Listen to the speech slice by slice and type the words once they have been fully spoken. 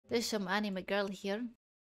There's some anime girl here.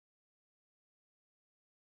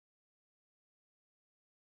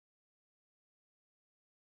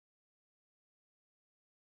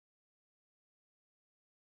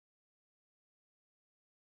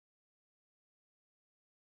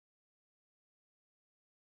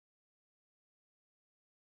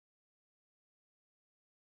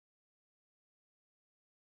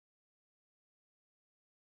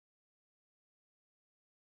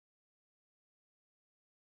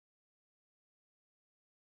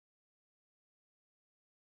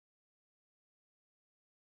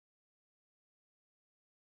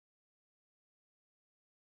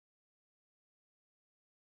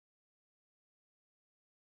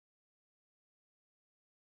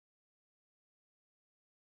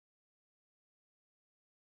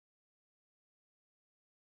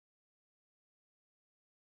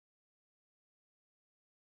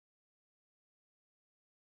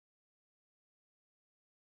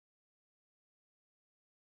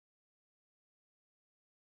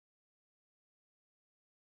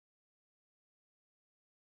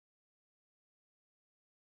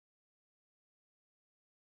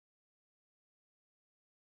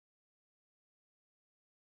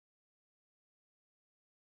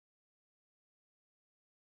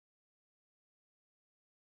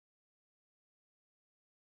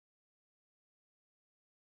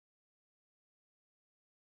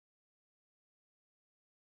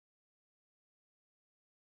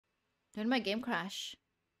 Did my game crash?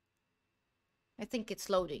 I think it's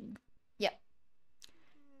loading. Yeah.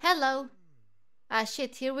 Hello. Ah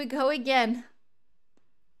shit, here we go again.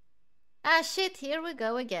 Ah shit, here we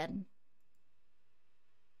go again.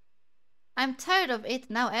 I'm tired of it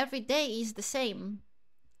now. Every day is the same.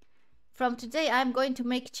 From today, I'm going to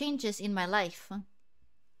make changes in my life. I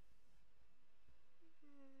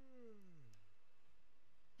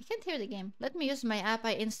can't hear the game. Let me use my app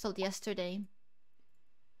I installed yesterday.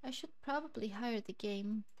 I should probably hire the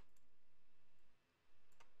game.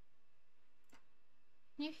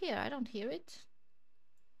 You hear? I don't hear it.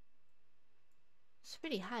 It's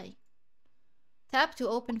pretty high. Tap to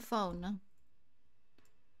open phone.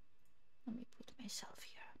 Let me put myself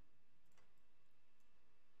here.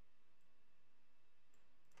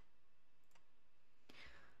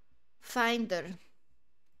 Finder.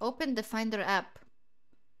 Open the Finder app.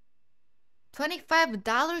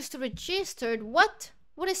 $25 to register. What?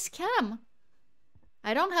 What a scam.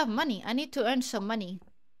 I don't have money. I need to earn some money.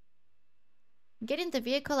 Get in the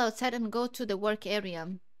vehicle outside and go to the work area.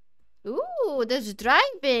 Ooh, there's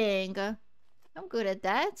driving. I'm good at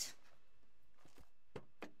that.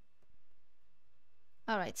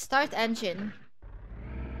 Alright, start engine.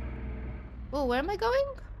 Oh, where am I going?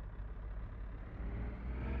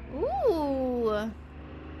 Ooh.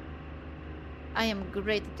 I am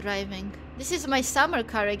great at driving. This is my summer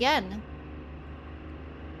car again.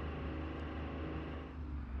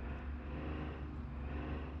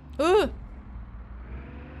 Ooh.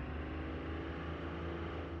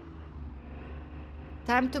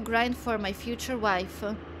 Time to grind for my future wife.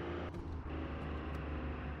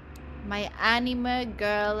 My anime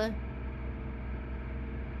girl.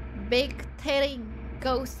 Big titty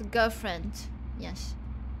ghost girlfriend. Yes.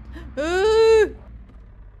 Ooh.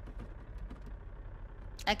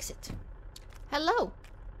 Exit. Hello.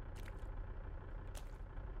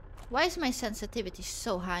 Why is my sensitivity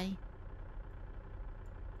so high?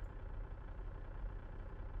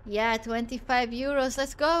 Yeah, 25 euros.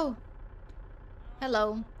 Let's go.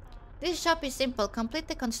 Hello. This job is simple. Complete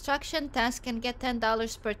the construction task and get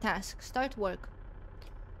 $10 per task. Start work.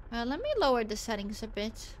 Let me lower the settings a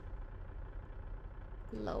bit.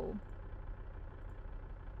 Low.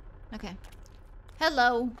 Okay.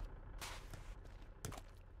 Hello.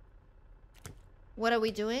 What are we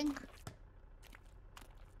doing?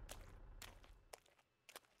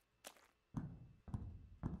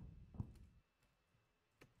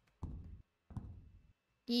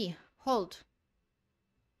 E. Hold.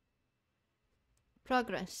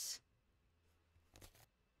 Progress.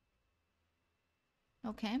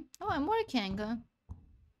 Okay. Oh, I'm working.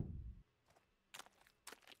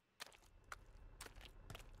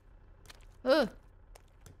 Ugh.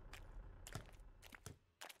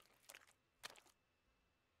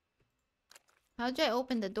 How do I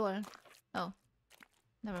open the door? Oh.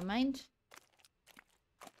 Never mind.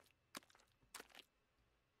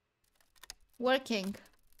 Working.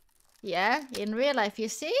 Yeah, in real life, you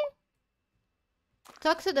see?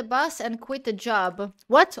 Talk to the boss and quit the job.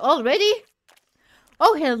 What? Already?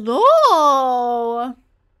 Oh, hello!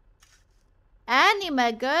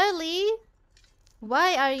 Anime girly.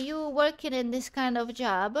 Why are you working in this kind of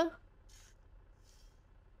job?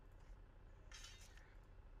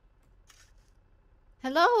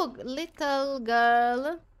 Hello, little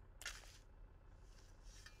girl.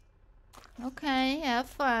 Okay, have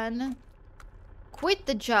fun. Quit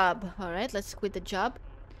the job. Alright, let's quit the job.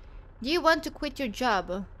 Do you want to quit your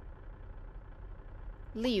job?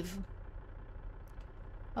 Leave.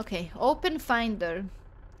 Okay, open Finder.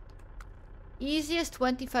 Easiest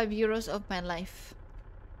 25 euros of my life.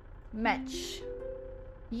 Match.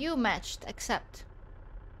 You matched. Accept.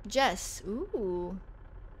 Jess. Ooh.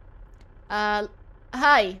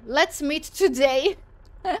 Hi. Let's meet today.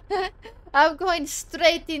 I'm going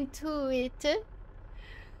straight into it.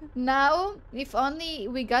 Now, if only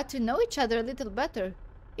we got to know each other a little better.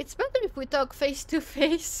 It's better if we talk face to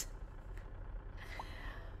face.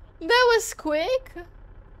 That was quick.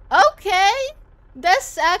 Okay.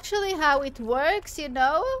 That's actually how it works, you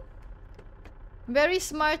know? Very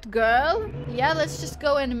smart girl. Yeah, let's just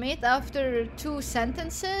go and meet after 2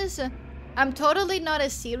 sentences. I'm totally not a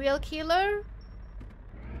serial killer.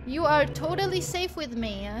 You are totally safe with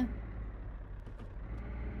me.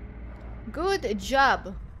 Good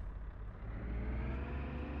job.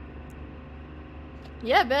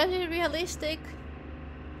 Yeah, very realistic.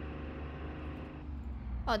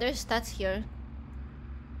 Oh, there's stats here.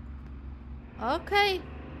 Okay.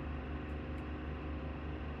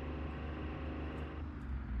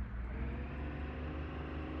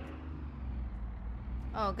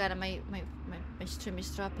 Oh god, my stream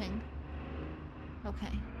is dropping.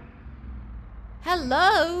 Okay.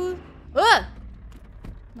 Hello!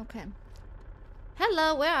 Okay.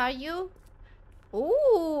 Hello, where are you?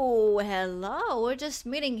 Ooh, hello. We're just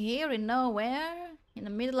meeting here in nowhere. In the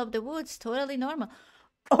middle of the woods. Totally normal.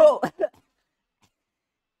 Oh!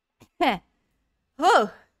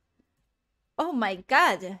 Oh! Oh my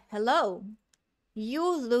god. Hello.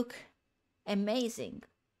 You look amazing.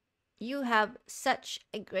 You have such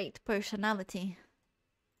a great personality.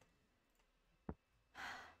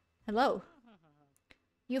 Hello.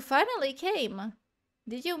 You finally came.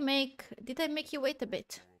 Did I make you wait a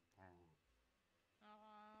bit?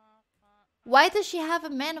 Why does she have a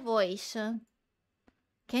man voice?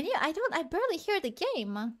 Can you? I barely hear the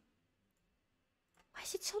game. Why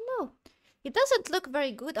is it so low? It doesn't look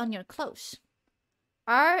very good on your clothes.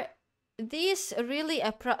 Are these really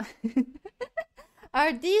a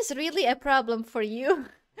Are these really a problem for you?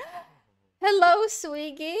 Hello,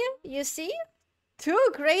 Swiggy. You see?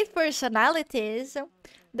 2 great personalities.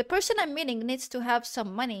 The person I'm meeting needs to have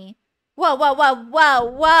some money. Whoa, whoa, whoa, whoa,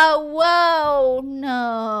 whoa, whoa.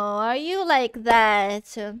 No, are you like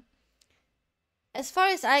that? As far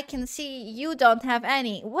as I can see, you don't have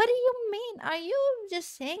any. What do you mean? Are you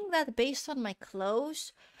just saying that based on my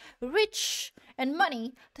clothes? Rich and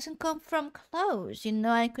money doesn't come from clothes. You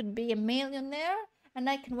know, I could be a millionaire and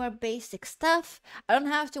I can wear basic stuff. I don't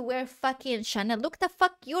have to wear fucking Chanel. Look the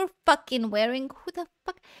fuck you're fucking wearing. Who the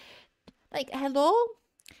fuck? Like, hello?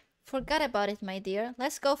 Forgot about it, my dear.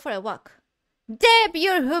 Let's go for a walk. Damn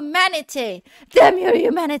your humanity! Damn your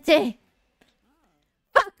humanity!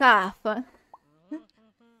 Fuck off!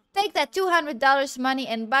 Take that $200 money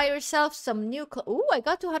and buy yourself some new clothes. Ooh, I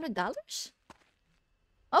got $200?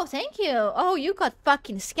 Oh, thank you. Oh, you got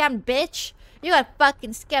fucking scammed, bitch. You got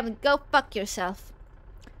fucking scammed. Go fuck yourself.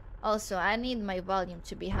 Also, I need my volume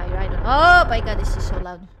to be higher. I don't. Oh my god, this is so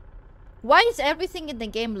loud. Why is everything in the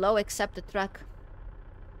game low except the truck?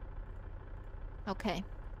 Okay.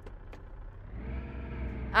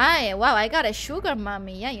 Wow, I got a sugar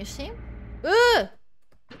mommy. Yeah, you see? Ugh!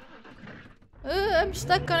 I'm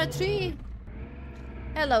stuck on a tree.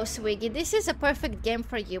 Hello, Swiggy. This is a perfect game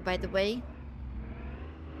for you, by the way.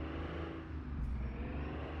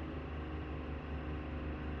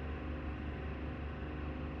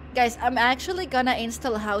 Guys, I'm actually gonna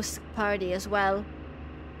install House Party as well.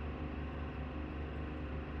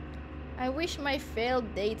 I wish my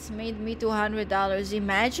failed dates made me $200.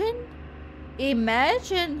 Imagine?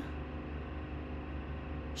 Imagine!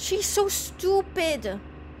 She's so stupid!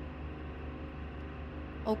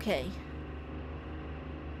 Okay.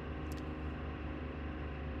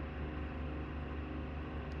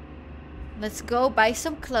 Let's go buy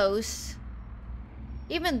some clothes.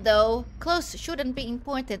 Even though clothes shouldn't be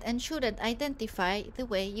important and shouldn't identify the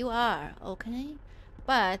way you are, okay?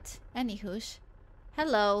 But, anywho's,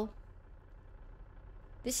 hello.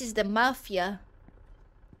 This is the mafia.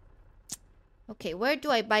 Okay, where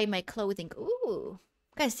do I buy my clothing? Ooh.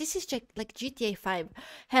 Guys, this is like GTA 5.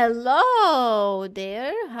 Hello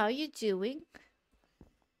there. How you doing?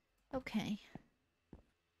 Okay.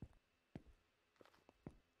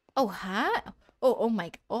 Oh, hi. Oh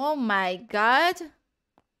my god.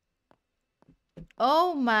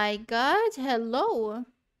 Oh my god. Hello.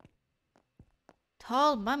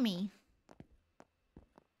 Tall mummy.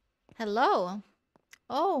 Hello.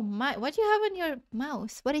 Oh my, what do you have on your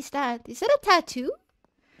mouth? What is that? Is that a tattoo?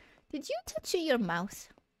 Did you tattoo your mouth?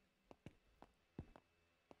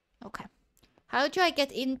 Okay. How do I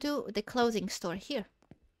get into the clothing store? Here.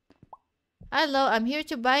 Hello, I'm here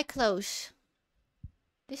to buy clothes.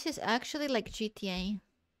 This is actually like GTA.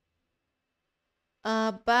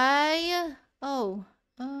 Buy... Oh.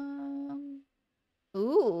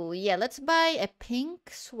 Ooh, yeah, let's buy a pink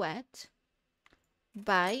sweat.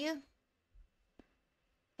 Buy.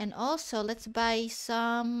 And also, let's buy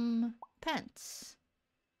some pants.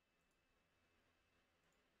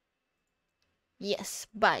 Yes,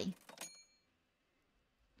 buy.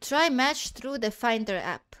 Try match through the Finder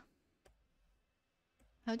app.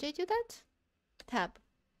 How do I do that? Tab.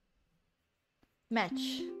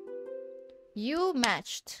 Match. You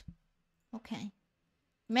matched. Okay.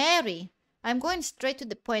 Mary, I'm going straight to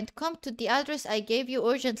the point. Come to the address I gave you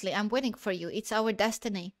urgently. I'm waiting for you. It's our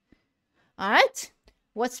destiny. Alright.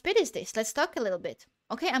 What speed is this? Let's talk a little bit.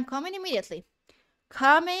 Okay, I'm coming immediately.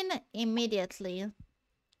 Coming immediately.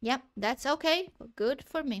 Yep, that's okay. Good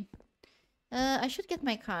for me. I should get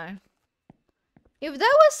my car. If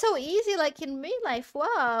that was so easy like in real life,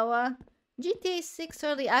 wow. GTA 6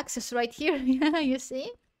 early access right here. Yeah, you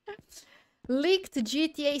see? Leaked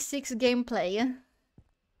GTA 6 gameplay.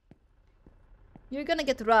 You're gonna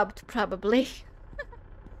get robbed, probably.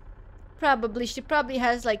 Probably. She probably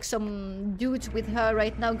has like some dudes with her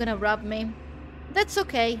right now gonna rob me. That's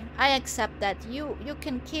okay. I accept that. You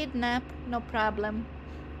can kidnap, no problem.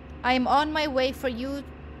 I am on my way for you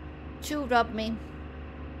to rob me.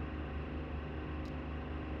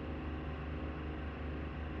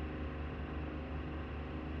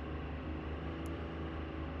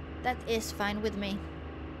 That is fine with me.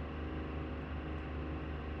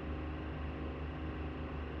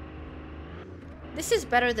 This is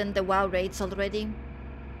better than the WoW raids already.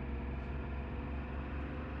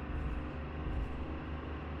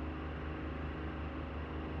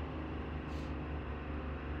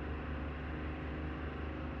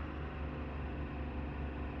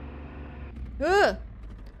 Ugh!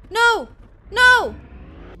 No! No!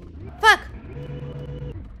 Fuck!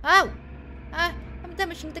 Ow! I'm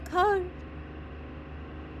damaging the car.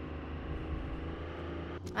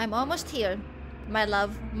 I'm almost here, my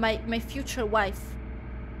love, my future wife.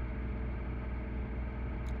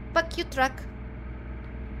 Fuck you, truck.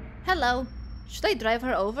 Hello. Should I drive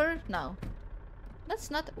her over? No.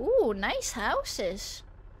 That's not... Ooh, nice houses.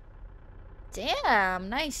 Damn,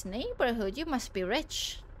 nice neighborhood. You must be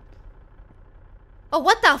rich. Oh,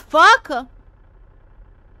 what the fuck?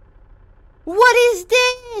 What is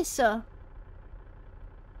this?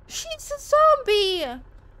 She's a zombie.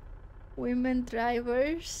 Women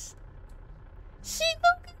drivers. See,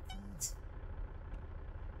 look at this.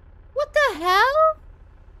 What the hell?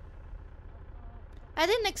 I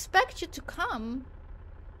didn't expect you to come.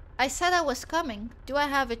 I said I was coming. Do I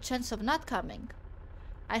have a chance of not coming?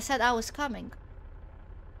 I said I was coming.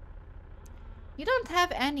 You don't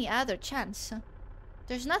have any other chance.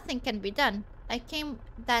 There's nothing can be done. I came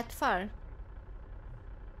that far.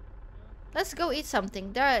 Let's go eat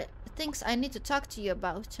something. There are things I need to talk to you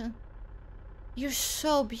about. You're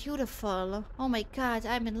so beautiful. Oh my god,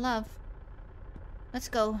 I'm in love. Let's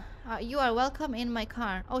go. You are welcome in my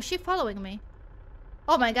car. Oh, she's following me.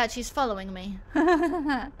 Oh my god, she's following me.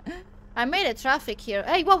 I made a traffic here.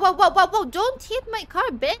 Hey, whoa, whoa, whoa, whoa, whoa. Don't hit my car,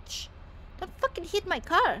 bitch. Don't fucking hit my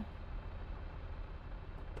car.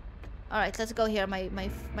 Alright, let's go here. My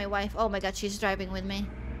wife. Oh my god, she's driving with me.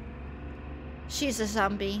 She's a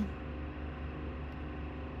zombie.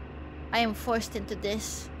 I am forced into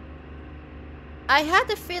this. I had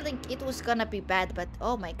a feeling it was gonna be bad, but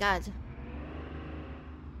oh my god.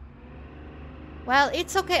 Well,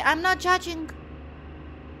 it's okay. I'm not judging.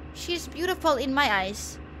 She's beautiful in my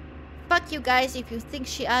eyes. Fuck you guys if you think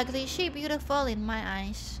she ugly. She beautiful in my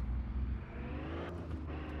eyes.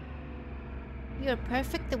 You're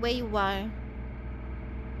perfect the way you are.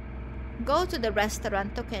 Go to the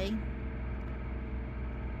restaurant, okay?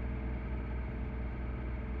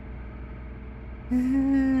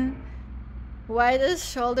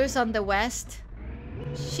 Widest shoulders on the west.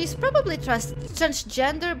 She's probably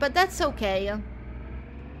transgender, but that's okay.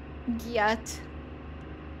 Gyat.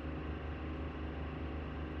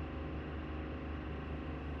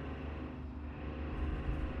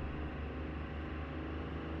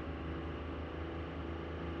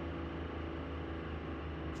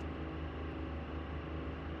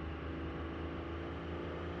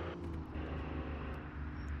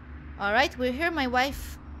 Alright, we're here, my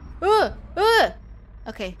wife.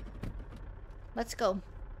 Okay. Let's go.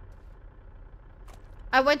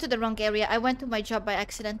 I went to the wrong area. I went to my job by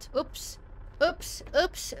accident. Oops. Oops.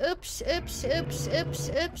 Oops. Oops. Oops. Oops. Oops.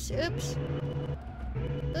 Oops. Oops.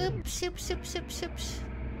 Oops. Oops. Oops. Oops. Oops.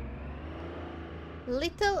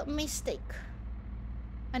 Little mistake.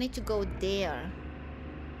 I need to go there.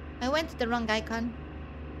 I went to the wrong icon.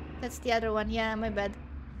 That's the other one. Yeah, my bad.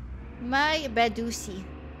 My badoosie.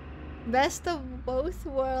 Best of both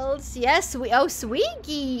worlds. Yes, oh,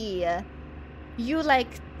 Swiggy. You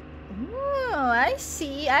like... Oh, I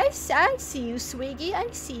see. I see you, Swiggy. I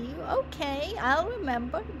see you. Okay, I'll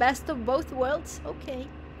remember. Best of both worlds. Okay.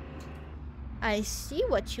 I see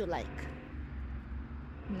what you like.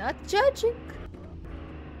 Not judging.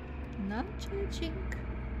 Not judging.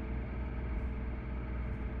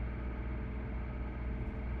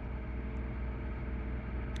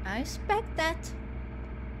 I expect that.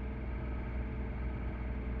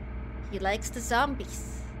 He likes the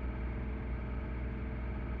zombies.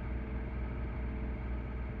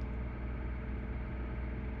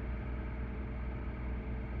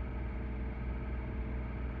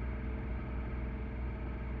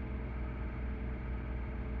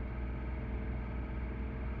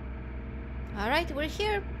 All right, we're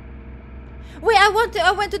here. Wait, I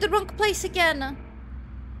went to the wrong place again.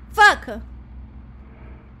 Fuck.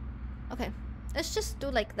 Okay, let's just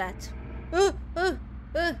do like that.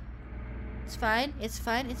 It's fine. It's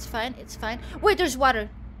fine. It's fine. It's fine. Wait, there's water.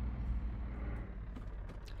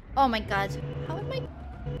 Oh my god. How am I?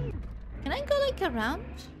 Can I go like around?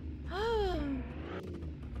 Ah.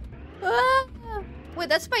 Wait,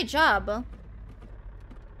 that's my job.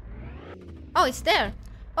 Oh, it's there.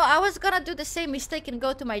 Oh, I was gonna do the same mistake and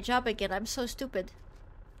go to my job again. I'm so stupid.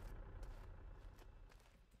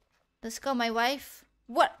 Let's go, my wife.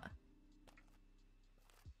 What?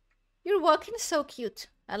 You're walking so cute.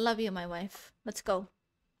 I love you, my wife. Let's go.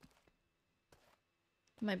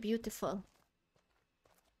 My beautiful.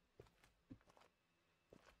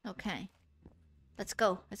 Okay. Let's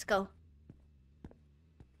go. Let's go.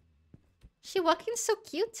 She walking so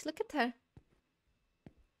cute. Look at her.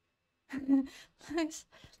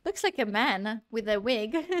 looks like a man with a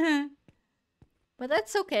wig. But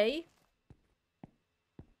that's okay.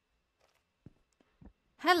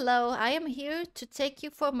 Hello, I am here to take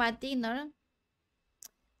you for my dinner.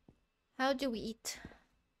 How do we eat?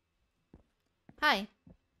 Hi.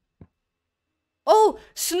 Oh,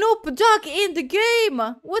 Snoop Dogg in the game!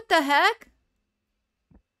 What the heck?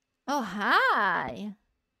 Oh, hi.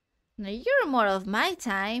 Now you're more of my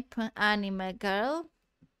type, anime girl.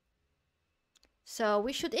 So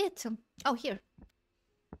we should eat. Oh, here.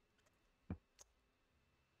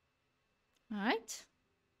 Alright.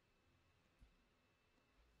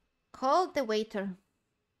 Call the waiter.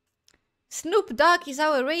 Snoop Dogg is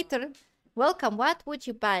our waiter. Welcome. What would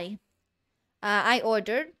you buy? I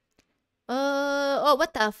ordered. Oh,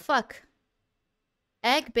 what the fuck?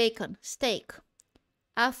 Egg bacon, steak,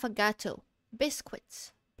 affogato,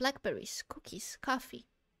 biscuits, blackberries, cookies, coffee,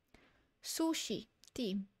 sushi,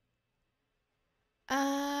 tea.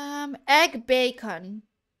 Egg bacon.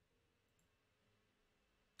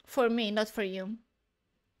 For me, not for you.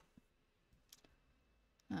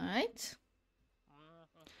 Alright.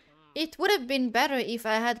 It would have been better if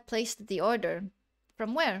I had placed the order.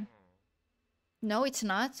 From where? No, it's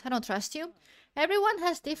not. I don't trust you. Everyone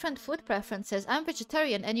has different food preferences. I'm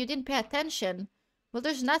vegetarian and you didn't pay attention. Well,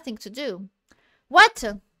 there's nothing to do. What?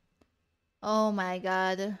 Oh my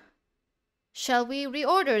god. Shall we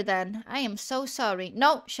reorder then? I am so sorry.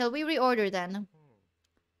 No, shall we reorder then?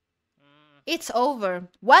 It's over.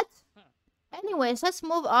 What? Anyways, let's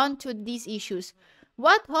move on to these issues.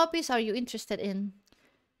 What hobbies are you interested in?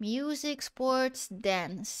 Music, sports,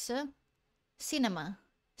 dance, cinema.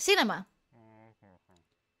 Cinema.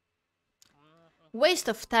 Waste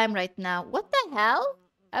of time right now. What the hell?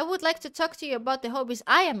 I would like to talk to you about the hobbies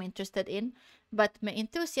I am interested in, but my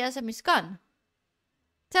enthusiasm is gone.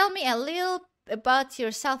 Tell me a little about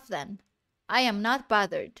yourself then. I am not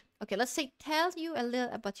bothered. Okay, let's say tell you a little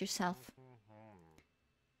about yourself.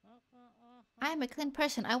 I am a clean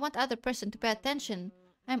person. I want other person to pay attention.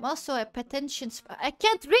 I'm also a attention I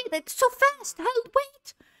can't read. It's so fast.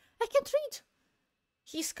 Wait. I can't read.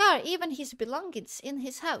 His car, even his belongings in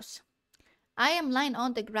his house. I am lying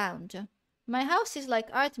on the ground. My house is like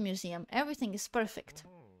art museum. Everything is perfect.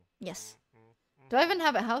 Yes. Do I even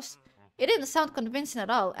have a house? It didn't sound convincing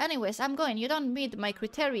at all. Anyways, I'm going. You don't meet my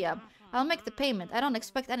criteria. I'll make the payment. I don't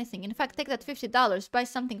expect anything. In fact, take that $50, buy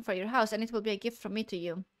something for your house, and it will be a gift from me to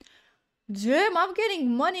you. Damn, I'm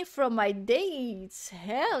getting money from my dates.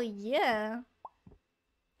 Hell yeah.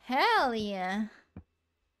 Hell yeah.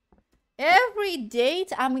 Every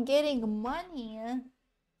date, I'm getting money.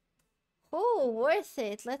 Oh, worth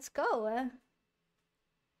it. Let's go.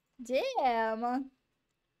 Damn.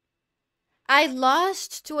 I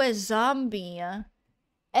lost to a zombie.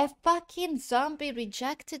 A fucking zombie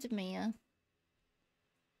rejected me.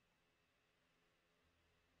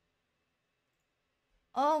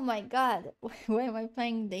 Oh my god. Why am I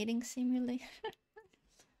playing dating simulator?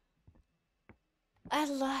 I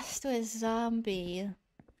lost to a zombie.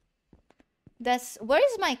 Where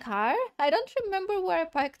is my car? I don't remember where I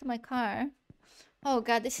parked my car. Oh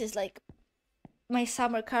god, this is like my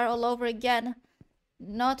summer car all over again.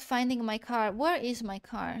 Not finding my car. Where is my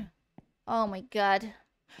car? Oh my god.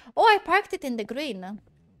 Oh, I parked it in the green.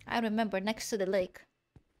 I remember, next to the lake.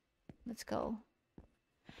 Let's go.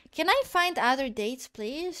 Can I find other dates,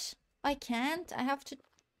 please? I can't. I have to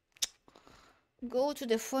go to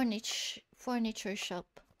the furniture shop.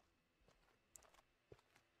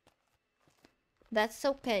 That's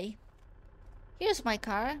okay. Here's my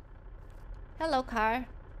car. Hello, car.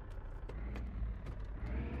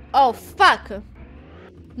 Oh, fuck!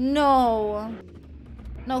 No.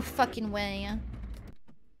 No fucking way.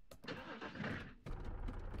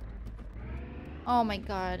 Oh my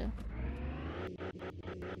god.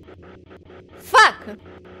 Fuck!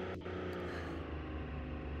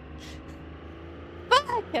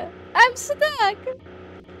 Fuck! I'm stuck!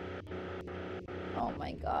 Oh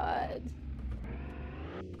my god.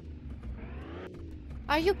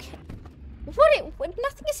 Are you what?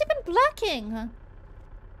 Nothing is even blocking.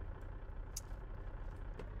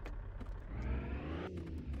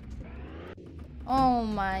 Oh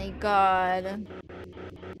my god.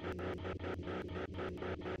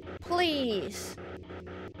 Please.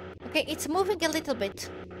 Okay, it's moving a little bit.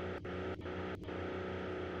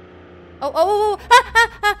 Oh.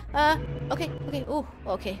 Okay. Oh,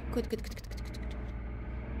 okay. Good.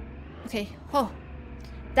 Okay. Oh.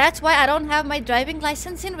 That's why I don't have my driving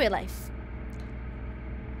license in real life.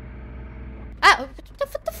 Ah, what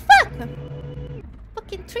the fuck?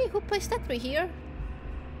 Fucking tree. Who placed that tree here?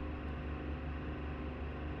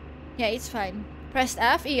 Yeah, it's fine. Press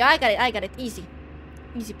F. Yeah, I got it. Easy.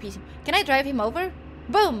 Easy peasy. Can I drive him over?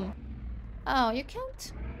 Boom. Oh, you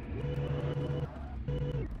can't?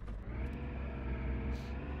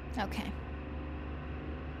 Okay.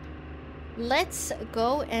 Let's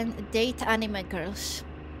go and date anime girls.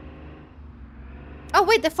 Oh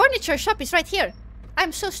wait, the furniture shop is right here.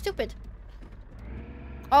 I'm so stupid.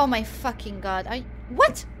 Oh my fucking god.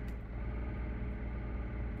 What?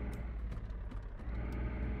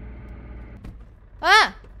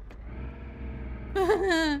 Ah!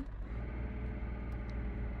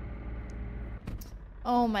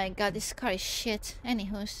 Oh my god, this car is shit.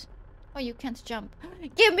 Anywho's. Oh, you can't jump.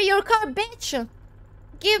 Give me your car, bitch!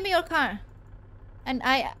 Give me your car. And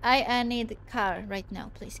I need a car right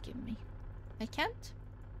now. Please give me. I can't?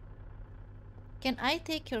 Can I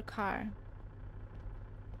take your car?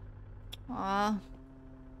 Aw.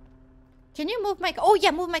 Can you move my car? Oh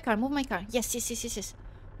yeah, move my car. Move my car. Yes.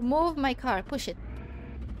 Move my car. Push it.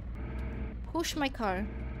 Push my car.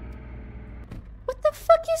 What the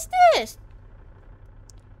fuck is this?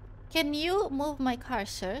 Can you move my car,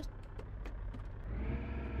 sir?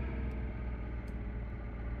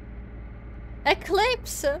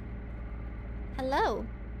 Eclipse! Hello.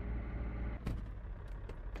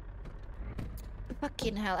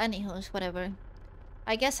 Fucking hell. Anywho's, whatever.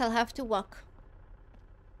 I guess I'll have to walk.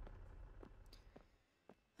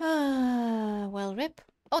 Well, rip.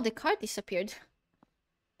 Oh, the car disappeared.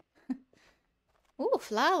 Ooh,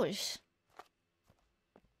 flowers.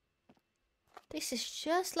 This is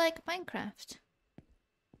just like Minecraft.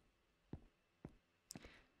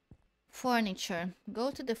 Furniture.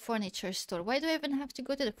 Go to the furniture store. Why do I even have to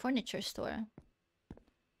go to the furniture store?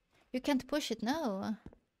 You can't push it, no.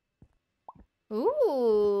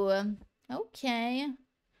 Ooh. Okay.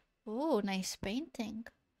 Ooh, nice painting.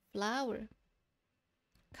 Flower.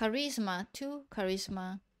 Charisma 2.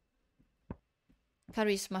 Charisma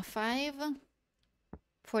 5.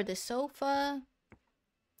 For the sofa.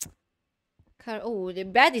 Oh, the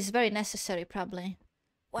bed is very necessary, probably.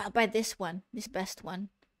 Well, buy this one. This best one.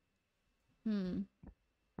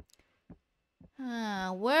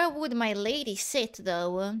 Where would my lady sit,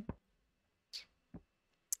 though?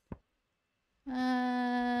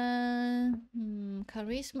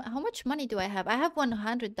 Charisma. How much money do I have? I have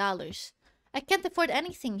 $100. I can't afford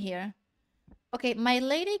anything here. Okay, my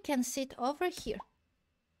lady can sit over here.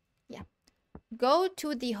 Yeah. Go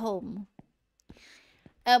to the home.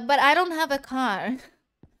 But I don't have a car.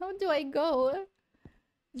 How do I go?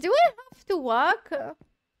 Do I have to walk?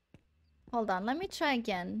 Hold on, let me try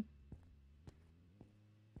again.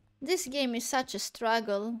 This game is such a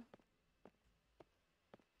struggle.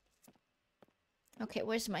 Okay,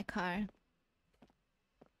 where's my car?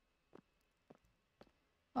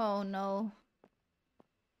 Oh no.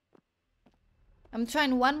 I'm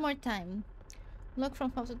trying one more time. Look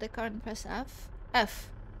from top to the car and press F. F.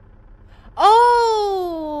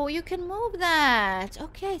 Oh, you can move that.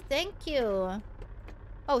 Okay, thank you.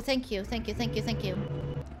 Oh, thank you, thank you, thank you, thank you.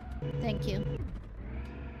 Thank you.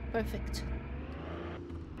 Perfect.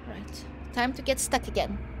 Right. Time to get stuck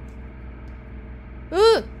again.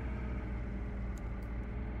 Ooh!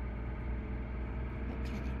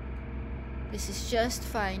 Okay. This is just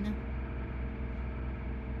fine.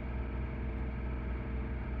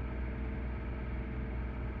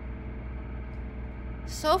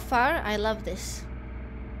 So far, I love this.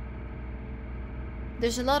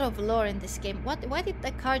 There's a lot of lore in this game. What? Why did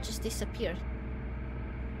the car just disappear?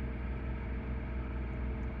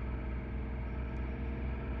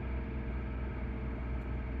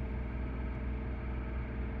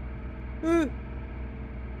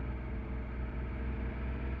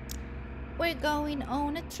 We're going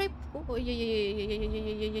on a trip. Oh,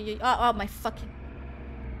 yeah. Oh, my fucking...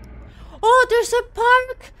 Oh, there's a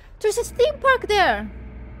park! There's a theme park there!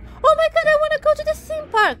 Oh my god, I want to go to the theme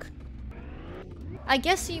park! I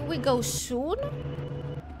guess we go soon?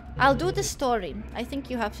 I'll do the story. I think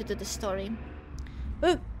you have to do the story.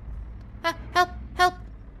 Ah, help! Help!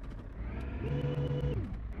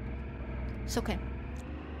 It's okay.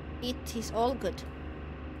 It is all good.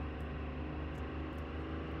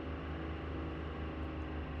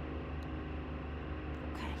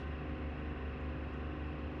 Okay.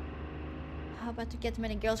 How about to get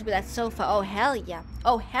many girls with that sofa? Oh, hell yeah.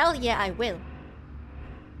 Oh, hell yeah, I will.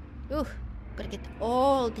 Ooh, gotta get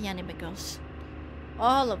all the anime girls.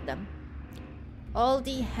 All of them. All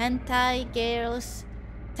the hentai girls,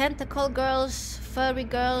 tentacle girls, furry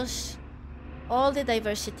girls, all the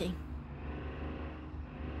diversity.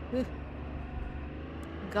 Ooh.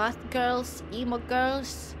 Goth girls, emo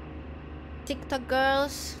girls, TikTok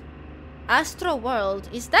girls, Astro World.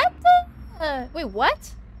 Is that the... wait,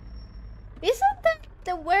 what? Isn't that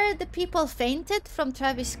the where the people fainted from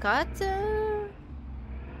Travis Scott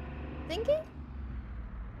thingy?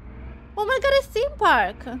 Oh my god, a theme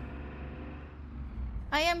park!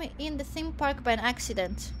 I am in the theme park by an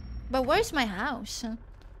accident. But where's my house?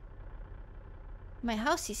 My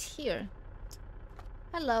house is here.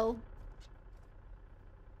 Hello.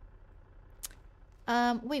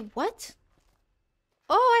 Wait, what?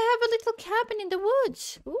 Oh, I have a little cabin in the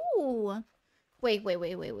woods. Ooh. Wait.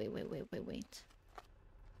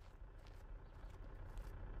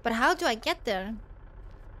 But how do I get there?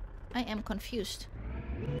 I am confused.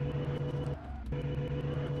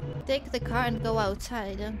 Take the car and go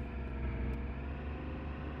outside.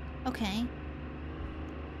 Okay.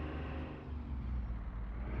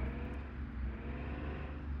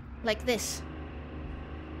 Like this.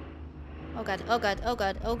 Oh god, oh god, oh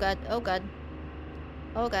god, oh god, oh god.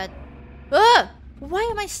 Oh god. Ah! Why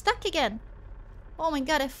am I stuck again? Oh my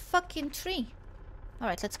god, a fucking tree.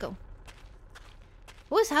 Alright, let's go.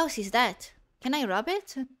 Whose house is that? Can I rob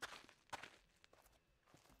it?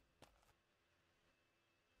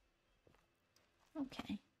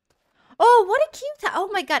 Okay. Oh, what a cute... Oh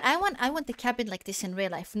my god, I want the cabin like this in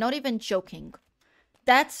real life. Not even joking.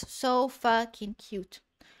 That's so fucking cute.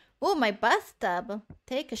 Oh, my bathtub.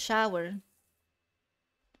 Take a shower.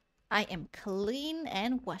 I am clean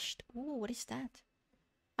and washed. Oh, what is that?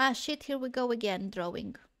 Ah, shit, here we go again,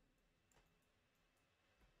 drawing.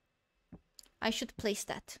 I should place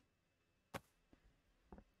that.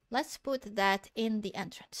 Let's put that in the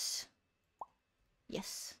entrance.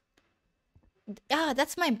 Yes. Ah,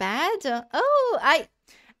 that's my bed? Oh,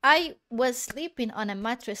 I was sleeping on a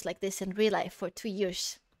mattress like this in real life for 2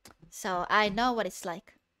 years. So I know what it's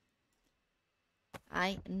like.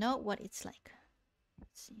 I know what it's like.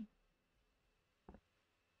 Let's see.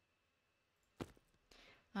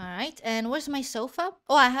 Alright, and where's my sofa?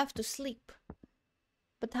 Oh, I have to sleep.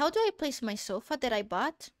 But how do I place my sofa that I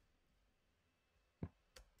bought?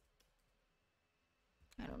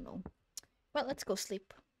 I don't know. Well, let's go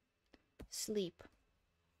sleep. Sleep.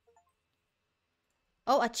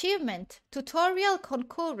 Oh, achievement. Tutorial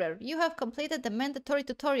Conqueror. You have completed the mandatory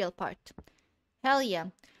tutorial part. Hell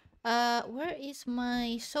yeah. Where is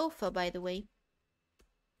my sofa, by the way?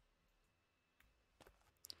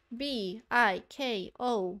 B-I-K-O-F-G-D-R-E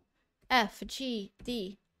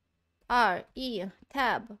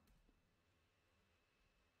tab.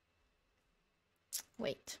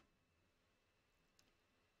 Wait.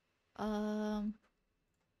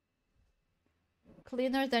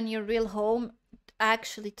 Cleaner than your real home.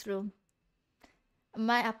 Actually true.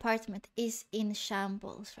 My apartment is in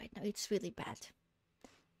shambles right now. It's really bad.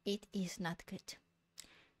 It is not good.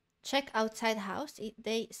 Check outside house.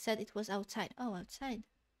 They said it was outside. Oh, outside.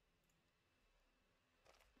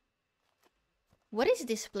 What is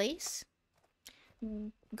this place?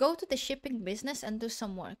 Go to the shipping business and do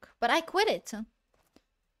some work. But I quit it.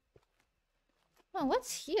 Oh,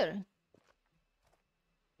 what's here?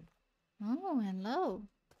 Oh, hello.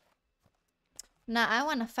 Now I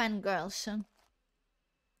want to find girls.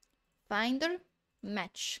 Finder,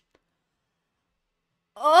 match.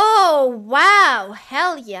 Oh, wow.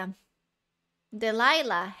 Hell yeah.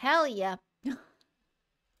 Delilah, hell yeah.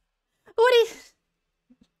 What is...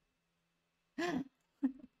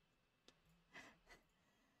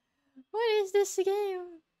 What is this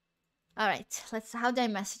game? Alright, let's... How do I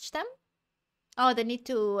message them? Oh, they need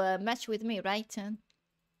to match with me, right?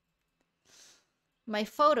 My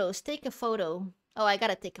photos. Take a photo. Oh, I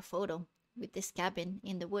gotta take a photo with this cabin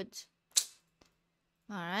in the woods.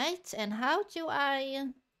 Alright, and how do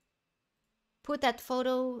I put that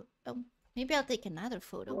photo? Oh, maybe I'll take another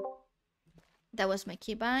photo. That was my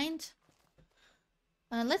keybind.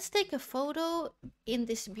 Let's take a photo in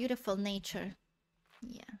this beautiful nature.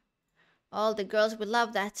 Yeah. All the girls will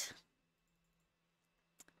love that.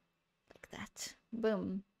 Like that.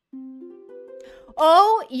 Boom.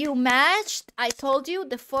 Oh, you matched. I told you,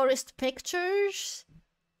 the forest pictures.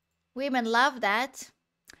 Women love that.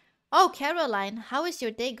 Oh, Caroline, how is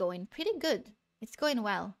your day going? Pretty good. It's going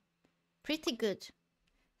well. Pretty good.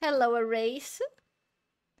 Hello, Erase.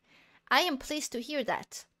 I am pleased to hear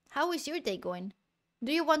that. How is your day going?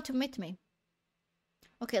 Do you want to meet me?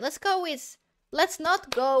 Okay, let's go with... Let's not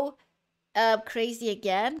go crazy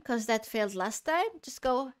again, because that failed last time. Just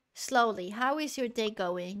go slowly. How is your day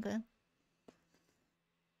going?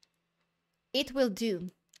 It will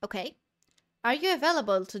do. Okay. Are you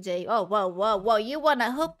available today? Oh, whoa, whoa, whoa. You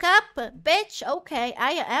wanna hook up, bitch? Okay,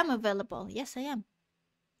 I am available. Yes, I am.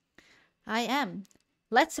 I am.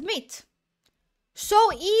 Let's meet.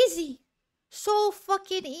 So easy. So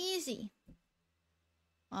fucking easy.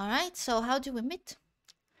 Alright, so how do we meet?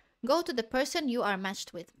 Go to the person you are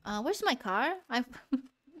matched with. Where's my car?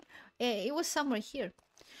 It was somewhere here.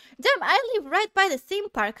 Damn, I live right by the theme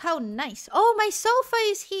park. How nice. Oh, my sofa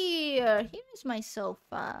is here. Here is my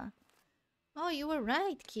sofa. Oh, you were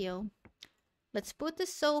right, Kyo. Let's put the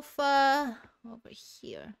sofa over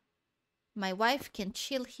here. My wife can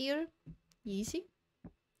chill here. Easy.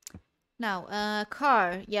 Now,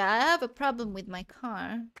 car. Yeah, I have a problem with my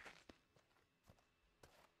car.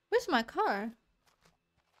 Where's my car?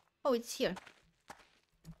 Oh, it's here.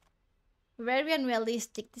 Very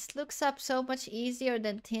unrealistic. This looks up so much easier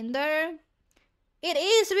than Tinder. It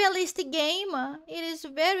is realistic game. It is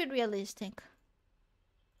very realistic.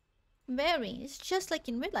 Very. It's just like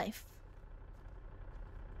in real life.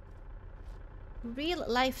 Real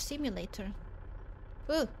life simulator.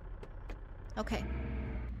 Ooh. Okay.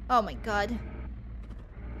 Oh my god.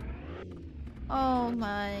 Oh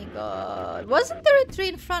my god. Wasn't there a tree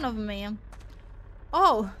in front of me?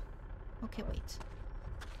 Oh. Okay, wait.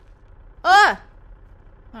 Ah!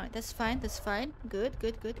 Alright, that's fine, that's fine. Good,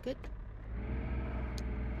 good, good, good.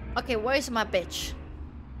 Okay, where is my bitch?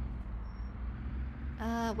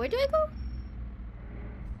 Where do I go?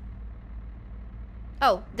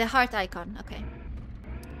 Oh, the heart icon. Okay.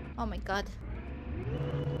 Oh my god.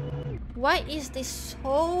 Why is this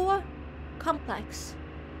so complex?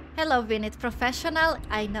 Hello, Vinit. Professional?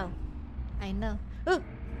 I know. I know. Ooh!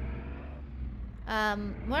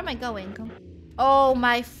 Where am I going? Oh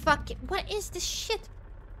my fucking... What is this shit?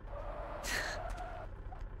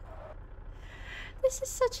 This is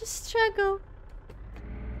such a struggle.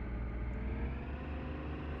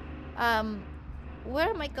 Where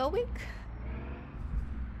am I going?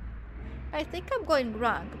 I think I'm going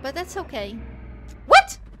wrong, but that's okay.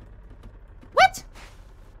 What? What?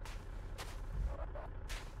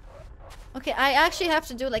 Okay, I actually have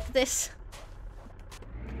to do like this.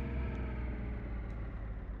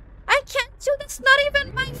 I can't do this, not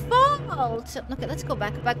even my fault. Okay, let's go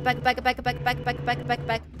back. Back.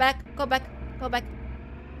 Go back.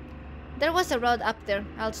 There was a road up there.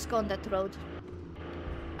 I'll just go on that road.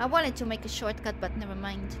 I wanted to make a shortcut, but never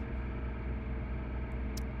mind.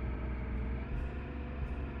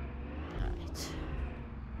 Alright.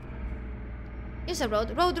 Here's a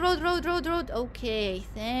road. Road. Okay,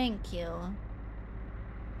 thank you.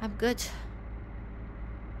 I'm good.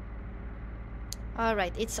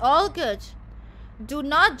 Alright, it's all good. Do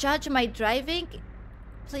not judge my driving.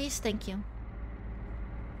 Please, thank you.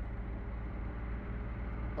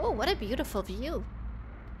 Oh, what a beautiful view.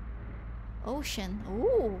 Ocean.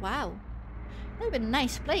 Oh, wow. What a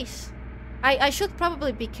nice place. I should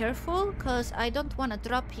probably be careful, because I don't want to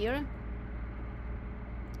drop here.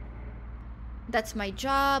 That's my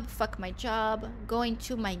job. Fuck my job. Going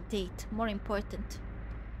to my date. More important.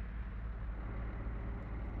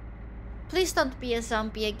 Please don't be a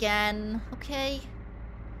zombie again, okay?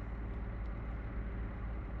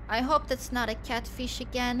 I hope that's not a catfish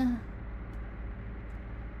again.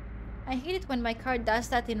 I hate it when my car does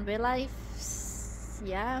that in real life.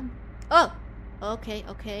 Yeah. Oh! Okay,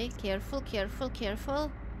 okay. Careful, careful,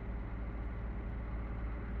 careful.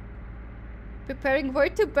 Preparing where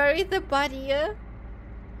to bury the body.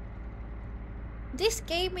 This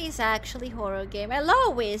game is actually a horror game.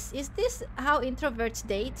 Hello, Wiz. Is this how introverts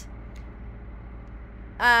date?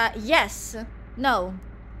 Yes. No.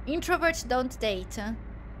 Introverts don't date.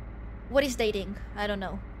 What is dating? I don't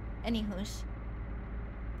know. Anywho's.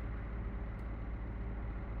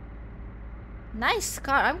 Nice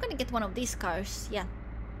car. I'm gonna get one of these cars. Yeah.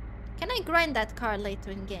 Can I grind that car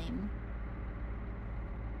later in game?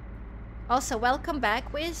 Also, welcome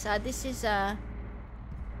back, Wiz. This is that's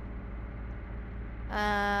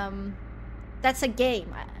a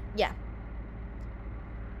game. Yeah.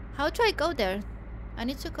 How do I go there? I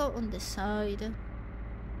need to go on the side.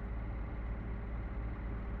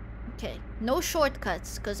 Okay, no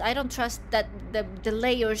shortcuts, because I don't trust that the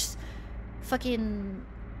layers fucking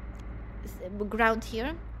ground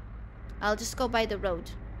here. I'll just go by the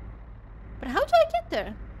road. But how do I get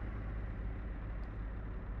there?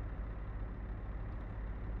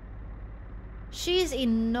 She's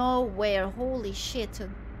in nowhere. Holy shit.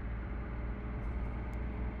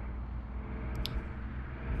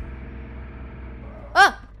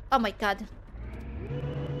 Oh! Oh my god.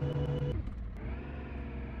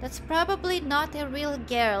 That's probably not a real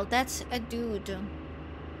girl. That's a dude.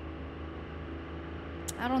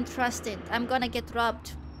 I don't trust it. I'm gonna get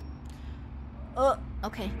robbed. Oh,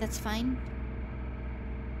 okay, that's fine.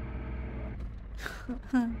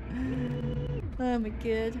 Oh my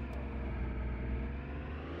god.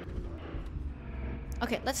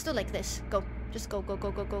 Okay, let's do like this. Go. Just go, go, go,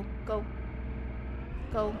 go, go, go.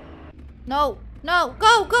 Go. No! No!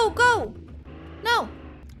 Go! Go! Go! No!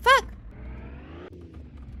 Fuck!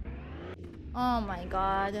 Oh my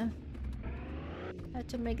god. Had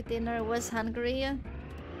to make dinner, was hungry.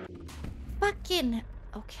 Fucking...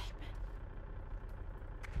 Okay, man.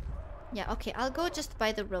 Yeah, okay, I'll go just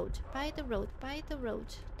by the road. By the road, by the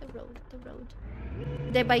road. The road, the road.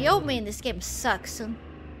 The biome in this game sucks.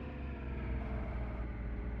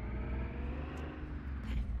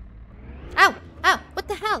 Ow! Ow! What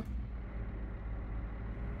the hell?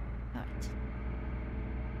 Alright.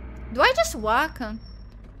 Do I just walk?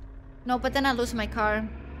 No, but then I lose my car.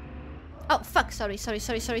 Oh, fuck. Sorry, sorry,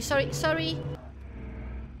 sorry, sorry, sorry, sorry.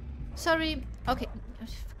 Sorry. Okay.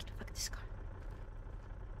 Fuck this car.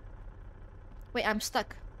 Wait, I'm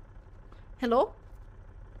stuck. Hello?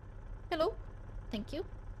 Hello? Thank you.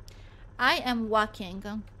 I am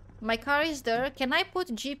walking. My car is there. Can I put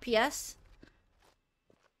GPS?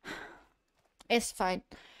 It's fine.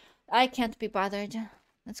 I can't be bothered.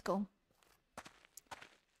 Let's go.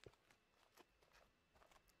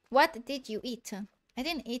 What did you eat? I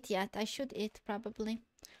didn't eat yet. I should eat, probably.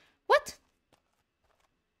 What?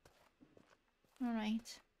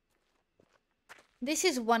 Alright. This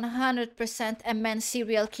is 100% a man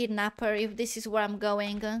serial kidnapper if this is where I'm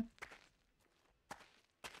going.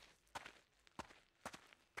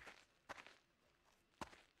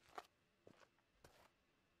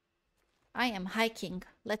 I am hiking.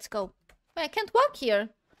 Let's go. Wait, I can't walk here.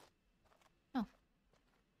 Oh.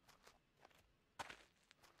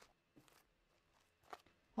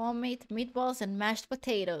 Homemade meatballs and mashed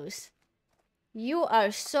potatoes. You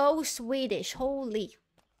are so Swedish. Holy.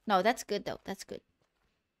 No, that's good though. That's good.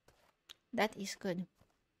 That is good.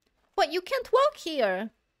 What? You can't walk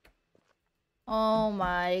here. Oh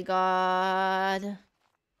my god.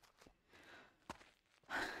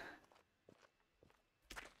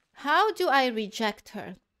 How do I reject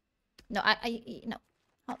her? No, no.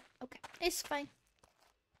 Oh, okay. It's fine.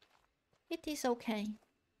 It is okay.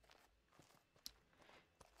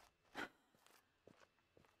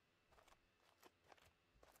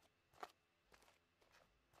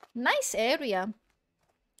 Nice area.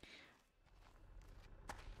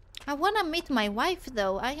 I want to meet my wife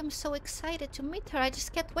though. I am so excited to meet her. I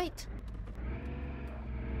just can't wait.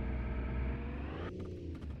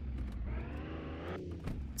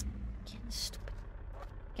 Stupid.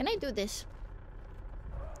 Can I do this?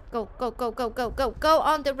 Go, go, go, go, go, go. Go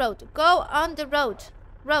on the road. Go on the road.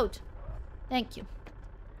 Road. Thank you.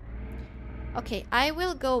 Okay, I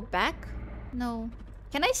will go back. No.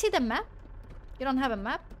 Can I see the map? You don't have a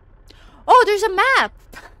map? Oh, there's a map!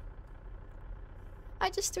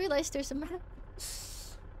 I just realized there's a map.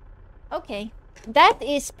 Okay. That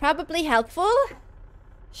is probably helpful.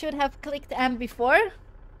 Should have clicked M before.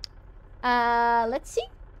 Let's see.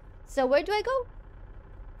 So where do I go?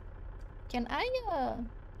 Can I,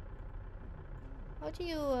 how do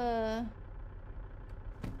you,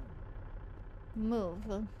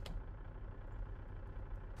 move?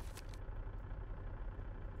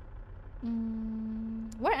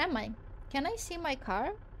 Where am I? Can I see my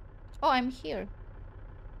car? Oh, I'm here.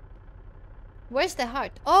 Where's the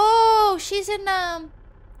heart? Oh, she's in,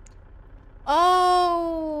 oh,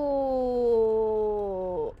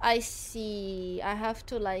 I see. I have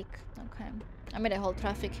to, like, okay. I made a whole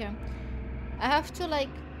traffic here. I have to, like,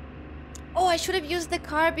 oh, I should have used the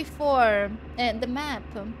car before. The map.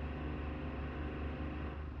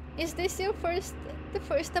 Is this the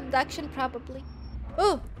first abduction? Probably.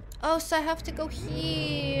 Oh, oh, so I have to go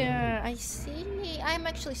here. I see. I'm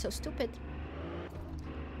actually so stupid.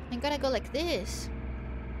 I gotta go like this.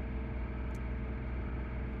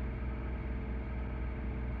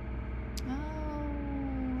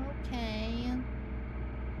 Oh, okay.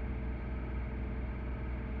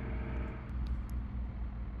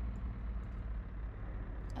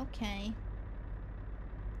 Okay.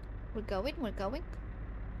 We're going, we're going.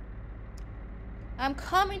 I'm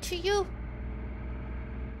coming to you.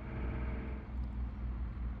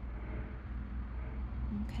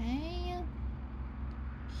 Okay.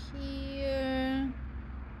 Here.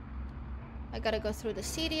 I gotta go through the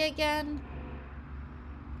city again.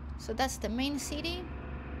 So that's the main city.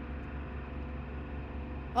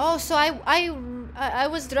 Oh, so I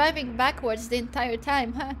was driving backwards the entire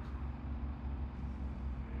time, huh?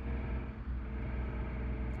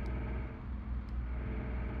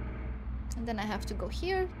 And then I have to go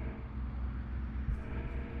here.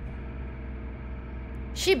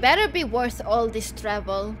 She better be worth all this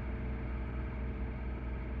travel.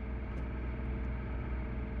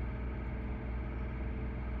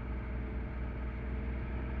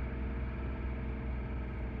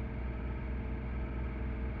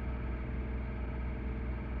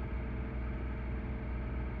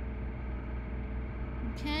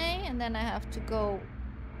 Okay, and then I have to go.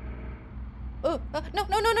 Oh, no,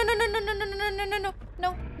 no, no, no, no, no, no, no, no, no, no, no,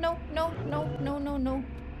 no, no, no, no, no, no, no.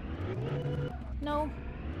 No.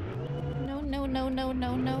 No, no, no, no,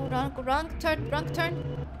 no, no. Wrong turn, wrong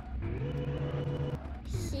turn.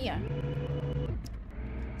 Here.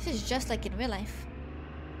 This is just like in real life.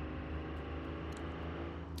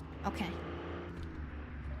 Okay.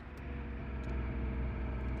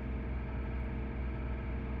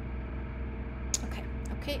 Okay,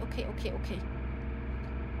 okay, okay, okay, okay.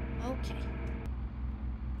 Okay.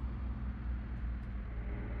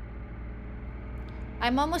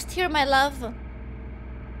 I'm almost here, my love.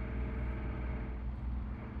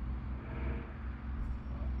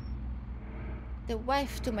 The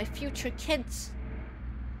wife to my future kids.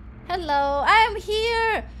 Hello, I am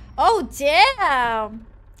here. Oh, damn.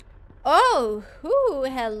 Oh, whoo,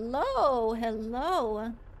 hello,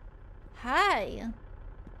 hello. Hi.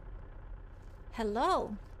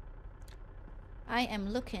 Hello. I am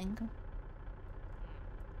looking.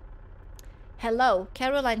 Hello,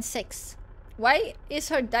 Caroline 6. Why is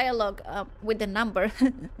her dialogue with the number?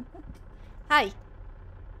 Hi.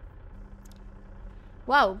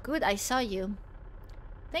 Wow, good, I saw you.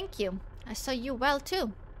 Thank you. I saw you well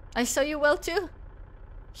too. I saw you well too.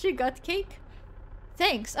 She got cake.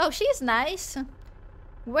 Thanks. Oh, she's nice.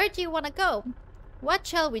 Where do you want to go? What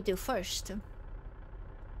shall we do first?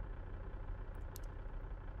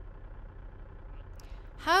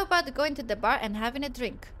 How about going to the bar and having a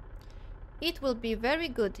drink? It will be very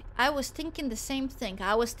good. I was thinking the same thing.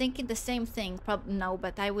 No,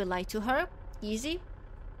 but I will lie to her. Easy.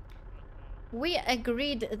 We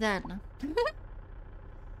agreed then.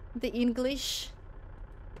 The English.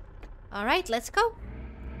 Alright, let's go.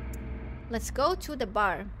 Let's go to the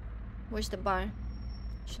bar. Where's the bar?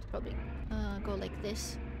 Should probably go like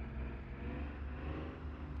this.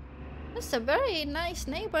 That's a very nice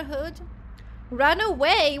neighborhood. Run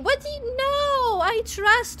away? What do you know? I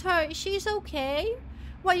trust her. She's okay.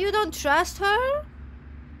 What, you don't trust her?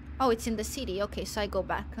 Oh, it's in the city. Okay, so I go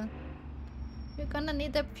back. You're gonna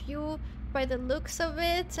need a few by the looks of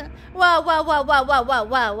it. Wow, wow, wow, wow, wow, wow,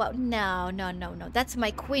 wow, wow. No, no, no, no. That's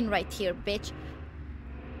my queen right here, bitch.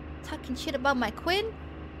 Talking shit about my queen?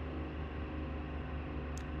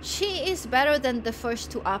 She is better than the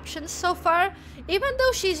first two options so far. Even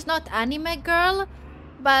though she's not anime girl.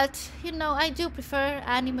 But, you know, I do prefer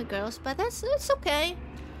anime girls. But that's okay.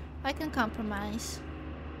 I can compromise.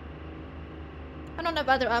 I don't have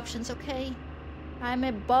other options, okay? I'm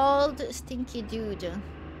a bald, stinky dude.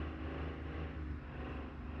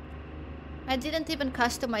 I didn't even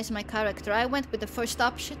customize my character. I went with the first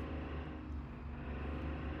option.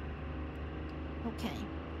 Okay.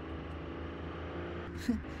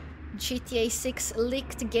 GTA 6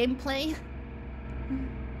 leaked gameplay.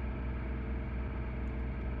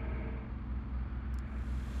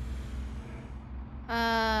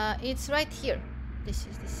 It's right here. This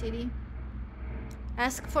is the city.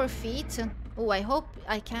 Ask for feet. Oh, I hope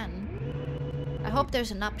I can. I hope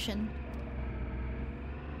there's an option.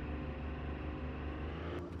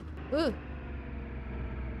 Ooh.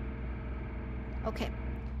 Okay.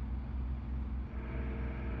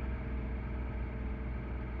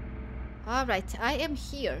 Alright, I am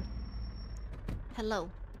here. Hello.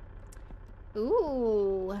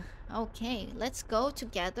 Ooh. Okay, let's go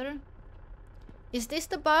together. Is this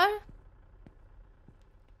the bar?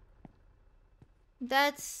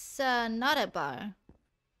 That's not a bar.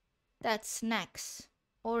 That's snacks.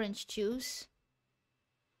 Orange juice.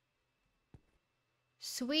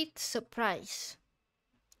 Sweet surprise.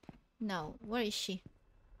 No, where is she?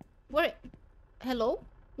 Where? Hello?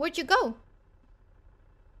 Where'd you go?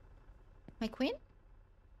 My queen?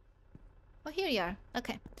 Oh, here you are.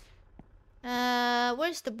 Okay.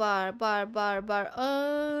 Where's the bar? Bar. Where's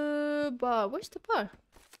the bar?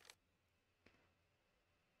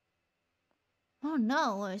 Oh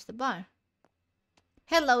no, where's the bar?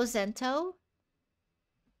 Hello, Zento.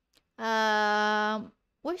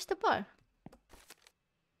 Where's the bar?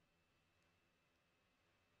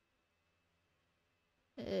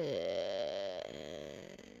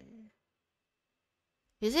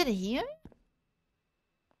 Is it here?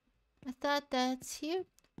 I thought that's here.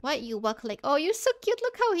 Why you walk like... Oh, you're so cute.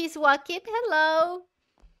 Look how he's walking. Hello.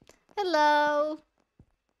 Hello.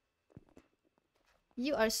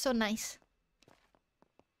 You are so nice.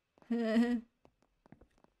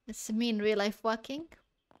 It's me in real life walking.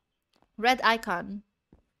 Red icon.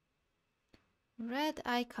 Red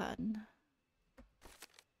icon.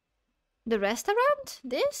 The restaurant?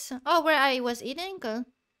 This? Oh, where I was eating? But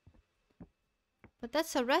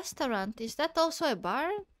that's a restaurant. Is that also a bar?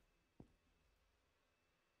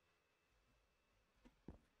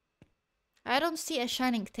 I don't see a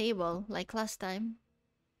shining table like last time.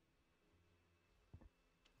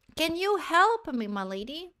 Can you help me, my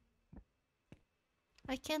lady?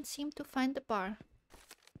 I can't seem to find the bar.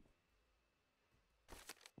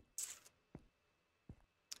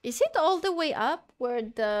 Is it all the way up where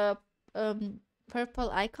the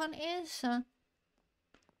purple icon is?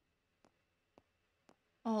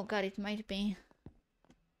 Oh god, it might be.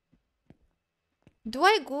 Do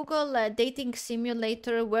I Google dating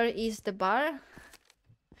simulator, where is the bar?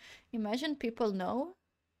 Imagine people know.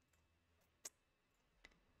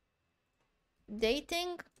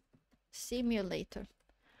 Dating simulator.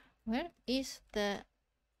 Where is the...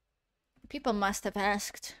 People must have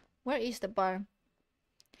asked. Where is the bar?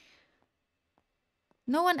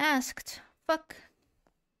 No one asked. Fuck.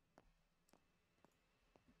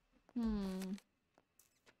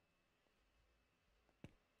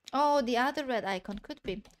 Oh, the other red icon could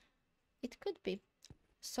be. It could be.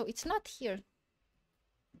 So it's not here.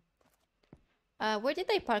 Where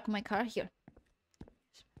did I park my car? Here.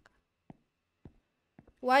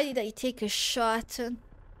 Why did I take a shot?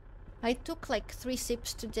 I took like 3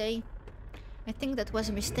 sips today. I think that was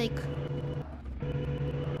a mistake.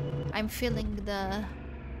 I'm feeling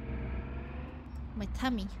my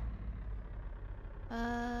tummy.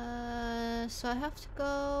 So I have to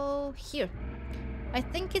go here. I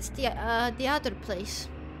think it's the other place.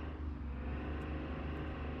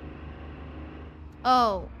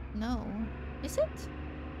 Oh, no. Is it?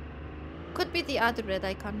 Could be the other red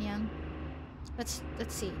icon, yeah. Let's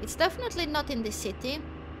see. It's definitely not in the city.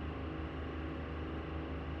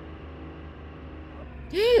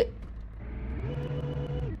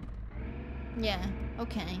 Yeah,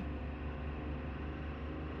 okay.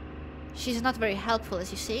 She's not very helpful,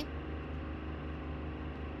 as you see.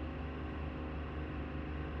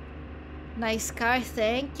 Nice car,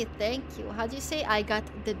 thank you, thank you. How do you say? I got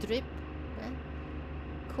the drip.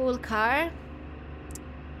 Cool car.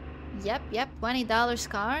 Yep, $20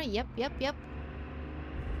 car. Yep. Okay.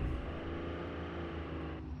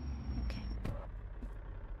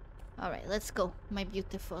 Alright, let's go, my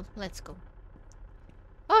beautiful. Let's go.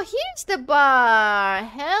 Oh, here's the bar.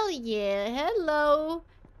 Hell yeah. Hello.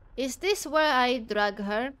 Is this where I drag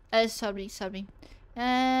her? Sorry.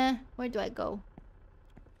 Where do I go?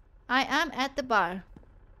 I am at the bar.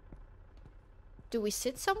 Do we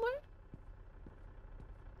sit somewhere?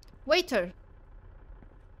 Waiter.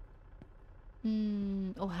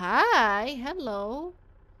 Oh, hi. Hello.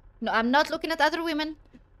 No, I'm not looking at other women.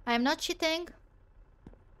 I am not cheating.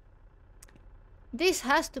 This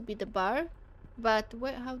has to be the bar. But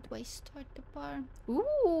how do I start the bar?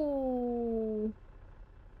 Ooh.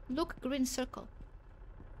 Look, green circle.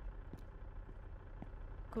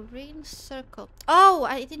 Green circle. Oh,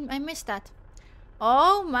 I missed that.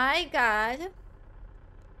 Oh my god.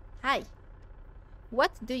 Hi.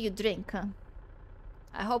 What do you drink?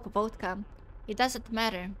 I hope vodka. It doesn't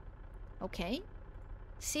matter. Okay.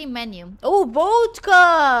 See menu. Oh,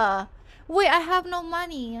 vodka! Wait, I have no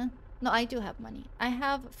money. No, I do have money. I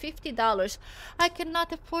have $50. I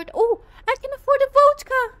cannot afford... Oh, I can afford a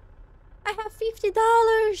vodka! I have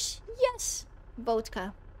 $50. Yes.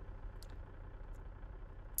 Vodka.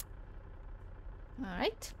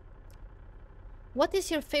 Alright. What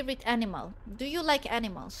is your favorite animal? Do you like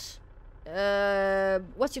animals?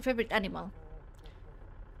 What's your favorite animal?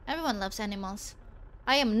 Everyone loves animals.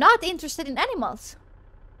 I am not interested in animals.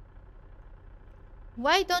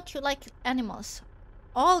 Why don't you like animals?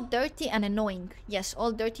 All dirty and annoying. Yes,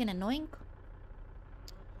 all dirty and annoying.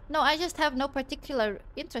 No, I just have no particular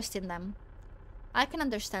interest in them. I can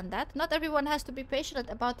understand that. Not everyone has to be passionate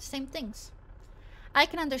about the same things. I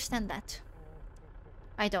can understand that.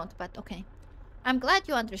 I don't, but okay. I'm glad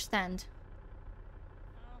you understand.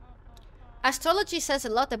 Astrology says a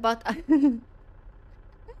lot about...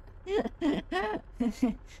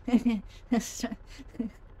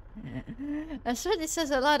 Astrology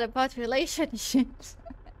says a lot about relationships.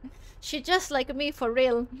 She just like me for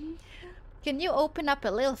real. Can you open up a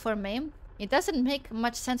little for me? It doesn't make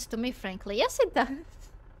much sense to me, frankly. Yes, it does.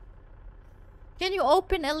 Can you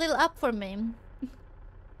open a little up for me?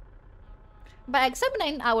 By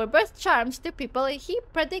examining our birth charms to people, he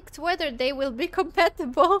predicts whether they will be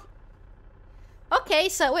compatible. Okay,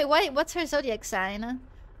 so wait, what's her zodiac sign?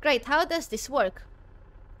 Great, how does this work?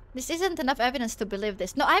 This isn't enough evidence to believe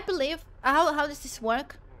this. No, I believe. How does this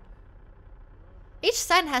work? Each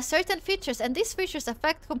sign has certain features, and these features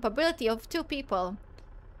affect compatibility of two people.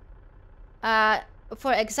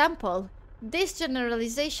 For example, this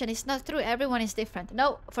generalization is not true. Everyone is different.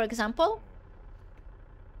 No, for example,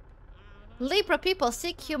 Libra people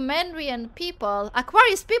seek humanitarian people.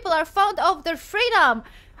 Aquarius people are fond of their freedom.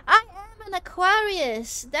 I am an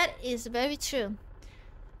Aquarius. That is very true.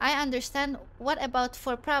 I understand. What about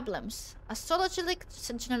for problems? Astrological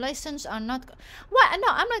generalizations are not... What? No,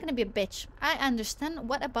 I'm not gonna be a bitch. I understand.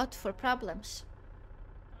 What about for problems?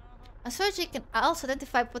 Astrology can also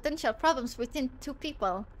identify potential problems within two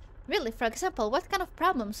people. Really? For example, what kind of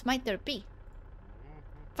problems might there be?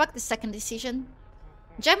 Fuck the second decision.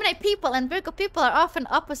 Gemini people and Virgo people are often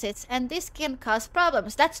opposites, and this can cause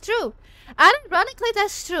problems. That's true. Ironically,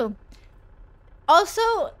 that's true.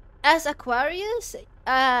 Also, as Aquarius,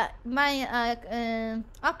 my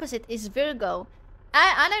opposite is Virgo.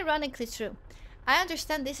 Unironically true. I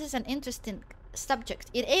understand this is an interesting subject.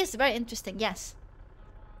 It is very interesting, yes.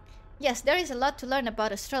 Yes, there is a lot to learn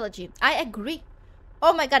about astrology. I agree.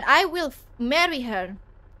 Oh my god, I will marry her.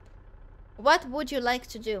 What would you like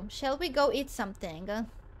to do? Shall we go eat something?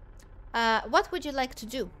 What would you like to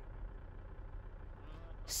do?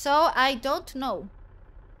 So, I don't know.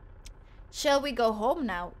 Shall we go home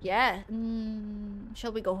now? Yeah.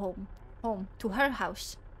 Shall we go home? Home. To her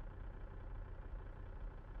house.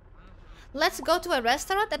 Let's go to a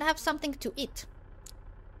restaurant and have something to eat.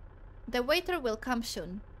 The waiter will come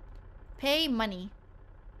soon. Pay money.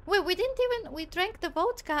 Wait, we drank the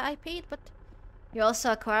vodka. I paid, but... You're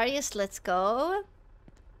also Aquarius. Let's go.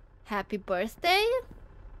 Happy birthday.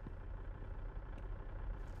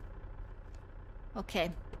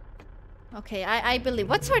 Okay. Okay, I believe.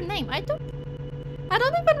 What's her name? I don't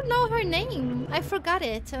even know her name. I forgot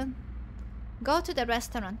it. Go to the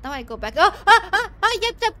restaurant. Now I go back. Yep.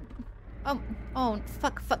 Oh,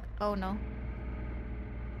 fuck. Oh no.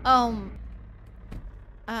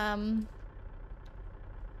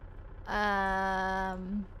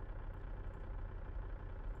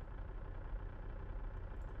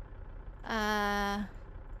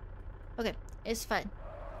 Okay, it's fine.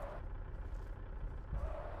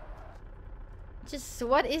 Just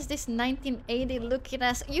what is this 1980 looking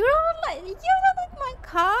ass? You don't like my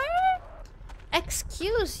car?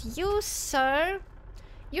 Excuse you, sir.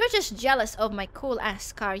 You're just jealous of my cool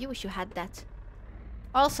ass car. You wish you had that.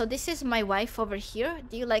 Also, this is my wife over here.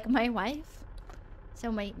 Do you like my wife?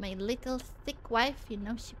 So my little thick wife, you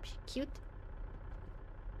know, she's cute.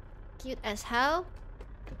 Cute as hell.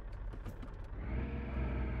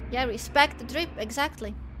 Yeah, respect the drip,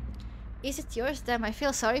 exactly. Is it yours? Damn, I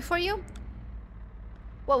feel sorry for you.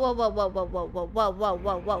 Whoa.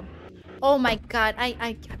 Oh my god,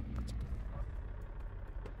 I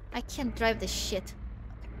can't drive this shit.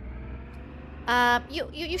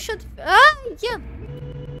 You should... yeah.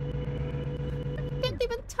 I can't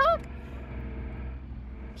even talk.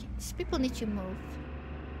 These people need to move.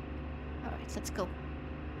 Alright, let's go.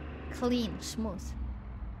 Clean, smooth.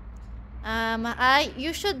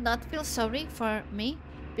 You should not feel sorry for me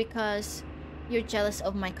because you're jealous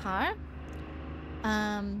of my car.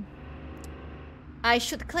 I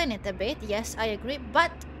should clean it a bit, yes, I agree,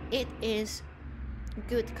 but it is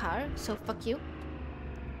good car, so fuck you.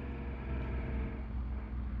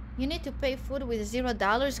 You need to pay food with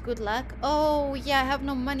 $0, good luck. Oh, yeah, I have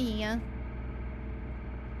no money.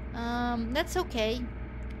 That's okay.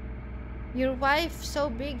 Your wife so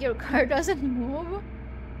big your car doesn't move?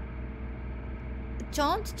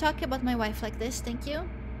 Don't talk about my wife like this, thank you.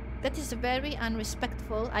 That is very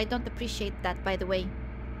unrespectful. I don't appreciate that, by the way.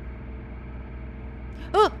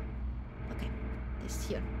 Oh! Okay, this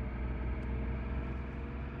here.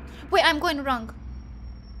 Wait, I'm going wrong.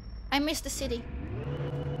 I missed the city.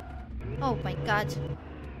 Oh my god.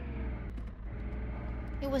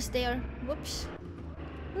 It was there. Whoops.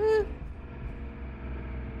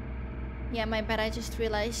 Yeah, my bad, I just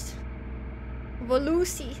realized.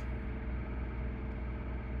 Volusi.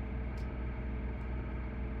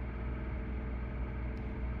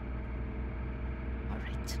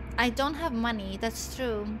 Alright. I don't have money, that's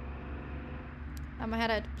true. I'm gonna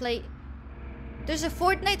have to play. There's a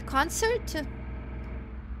Fortnite concert?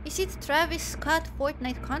 Is it Travis Scott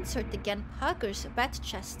Fortnite concert again? Huggers, bat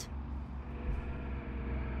chest.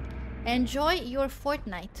 Enjoy your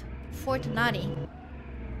Fortnite. Fortnite.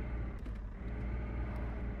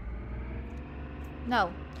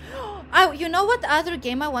 No. Oh, you know what other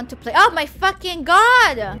game I want to play? Oh my fucking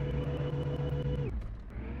god!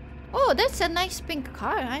 Oh, that's a nice pink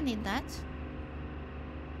car. I need that.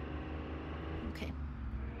 Okay.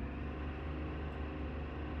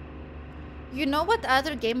 You know what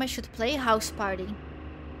other game I should play? House Party.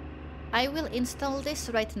 I will install this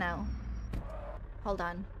right now. Hold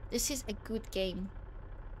on. This is a good game.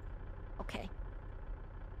 Okay.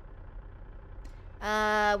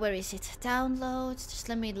 Where is it? Downloads. Just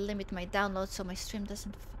let me limit my downloads so my stream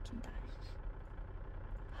doesn't fucking die.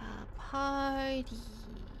 Party.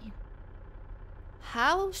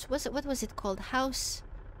 House? What was it called? House.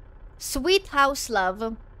 Sweet House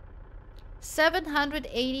Love.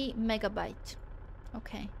 780 megabyte.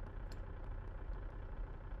 Okay.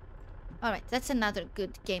 Alright, that's another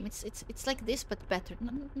good game. It's like this but better.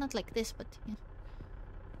 Not like this, but yeah.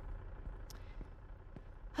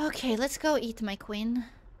 Okay, let's go eat, my queen.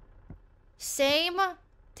 Same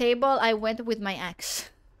table I went with my ex.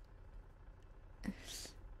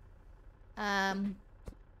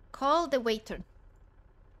 Call the waiter.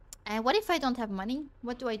 And what if I don't have money?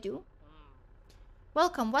 What do I do?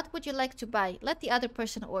 Welcome, what would you like to buy? Let the other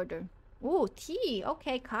person order. Ooh, tea.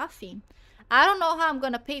 Okay, coffee. I don't know how I'm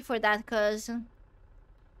gonna pay for that because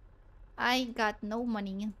I got no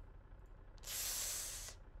money.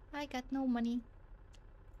 I got no money.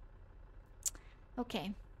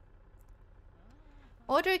 Okay.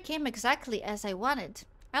 Order came exactly as I wanted.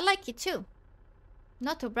 I like it too.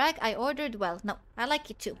 Not to brag, I ordered well. No, I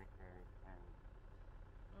like it too.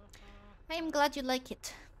 I am glad you like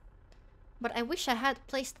it. But I wish I had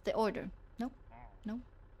placed the order. No, no,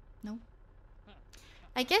 no.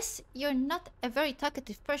 I guess you're not a very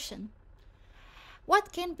talkative person.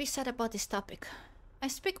 What can be said about this topic? I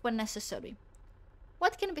speak when necessary.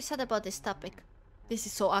 What can be said about this topic? This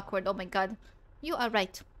is so awkward, oh my god. You are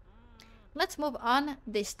right. Let's move on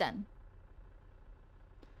this then.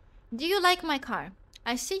 Do you like my car?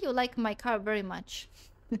 I see you like my car very much.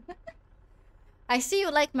 I see you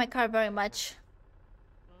like my car very much.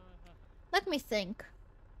 Let me think.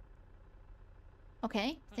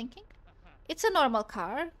 Okay, thinking. It's a normal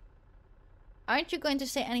car. Aren't you going to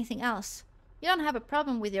say anything else? You don't have a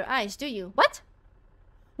problem with your eyes, do you? What?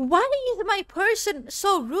 Why is my person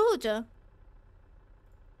so rude?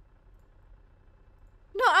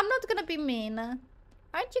 No, I'm not gonna be mean.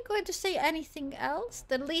 Aren't you going to say anything else?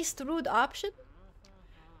 The least rude option?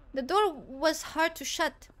 The door was hard to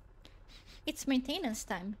shut. It's maintenance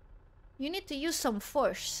time. You need to use some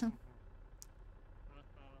force.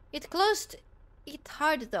 It closed it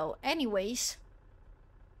hard though. Anyways.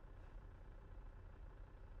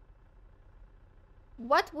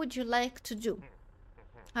 What would you like to do?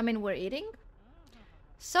 I mean, we're eating?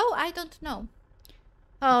 So, I don't know.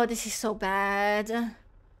 Oh, this is so bad.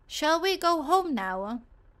 Shall we go home now?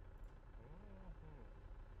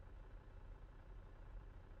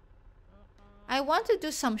 I want to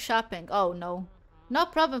do some shopping. Oh, no. No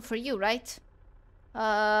problem for you, right?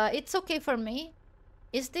 It's okay for me.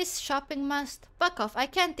 Is this shopping must? Fuck off. I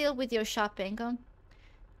can't deal with your shopping.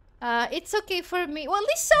 It's okay for me. Well,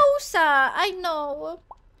 Lisosa! I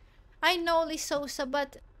know, Lisosa,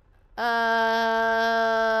 but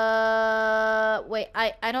Wait,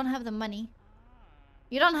 I don't have the money.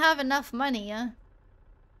 You don't have enough money, yeah?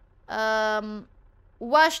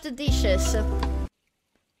 Wash the dishes.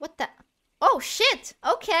 What the? Oh, shit!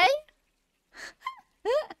 Okay!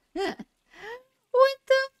 What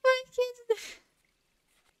the fuck is this?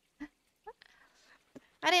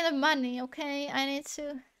 I need the money, okay? I need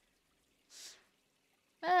to...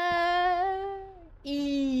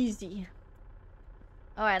 Easy.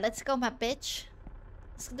 Alright, let's go, my bitch.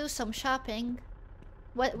 Let's do some shopping.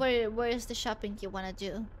 Where is the shopping you wanna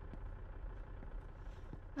do?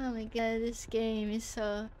 Oh my god, this game is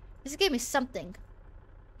so... This game is something.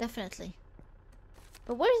 Definitely.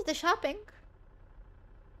 But where is the shopping?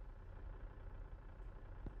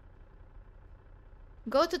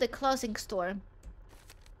 Go to the clothing store.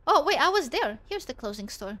 Oh, wait, I was there. Here's the clothing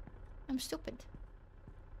store. I'm stupid.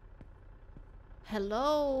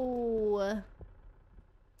 Hello.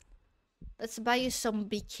 Let's buy you some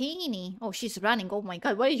bikini. Oh, she's running. Oh my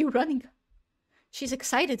god, why are you running? She's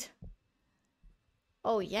excited.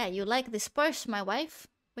 Oh yeah, you like this purse, my wife?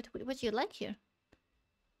 What do you like here?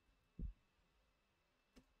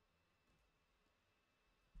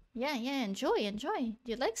 Yeah, enjoy. Do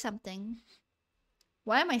you like something?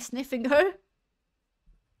 Why am I sniffing her?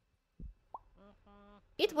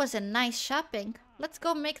 It was a nice shopping. Let's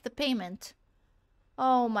go make the payment.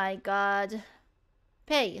 Oh my god.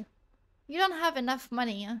 Pay. You don't have enough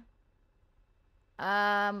money.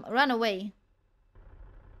 Run away.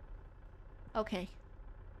 Okay.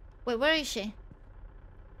 Wait, where is she?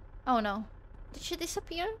 Oh no. Did she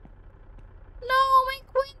disappear? No, my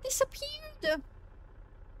queen disappeared.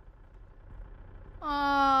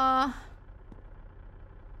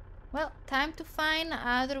 Well, time to find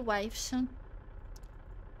other wives.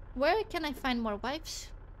 Where can I find more wives?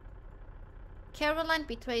 Caroline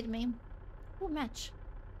betrayed me. Oh, match.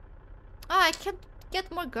 Ah, I can't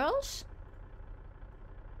get more girls?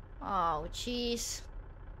 Oh, jeez.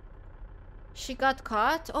 She got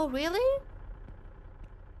caught? Oh, really?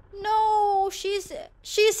 No, she's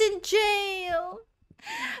in jail.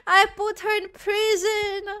 I put her in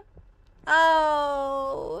prison.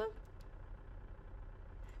 Oh.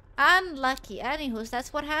 Unlucky. Anywho,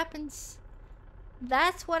 that's what happens.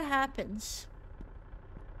 That's what happens.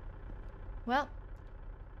 Well,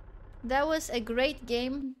 that was a great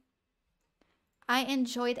game. I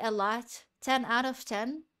enjoyed a lot. 10 out of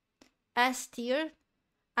 10. S tier.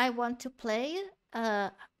 I want to play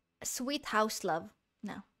Sweet House Love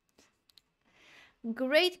now.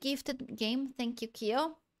 Great gifted game. Thank you,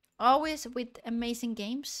 Kyo. Always with amazing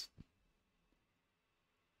games.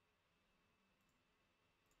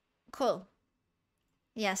 Cool.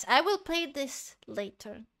 Yes, I will play this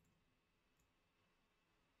later.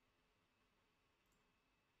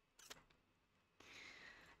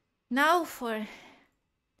 Now for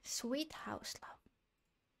Sweet House Love.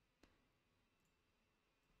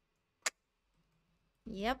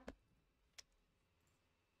 Yep.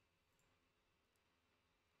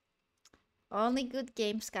 Only good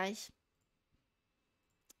games, guys.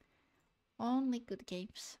 Only good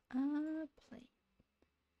games. Play.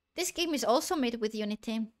 This game is also made with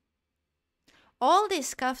Unity. All these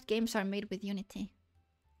scuffed games are made with Unity.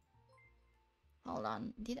 Hold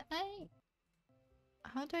on. Did I...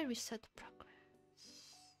 How do I reset progress?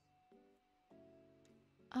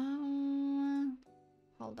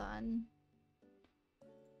 Hold on.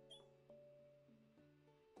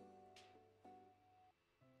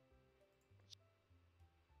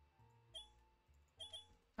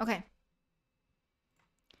 Okay.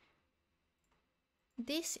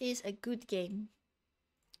 This is a good game.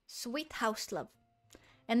 Sweet House Love.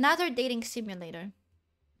 Another dating simulator.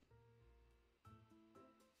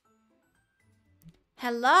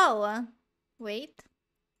 Hello. Wait.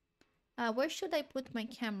 Where should I put my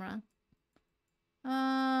camera?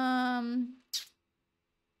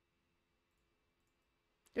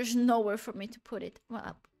 There's nowhere for me to put it. Well,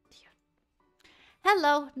 up here.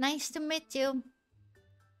 Hello. Nice to meet you.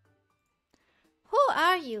 Who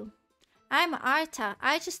are you? I'm Arta.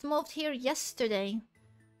 I just moved here yesterday.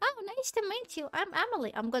 Oh, nice to meet you. I'm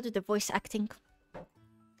Emily. I'm going to do the voice acting.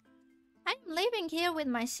 I'm living here with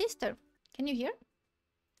my sister. Can you hear?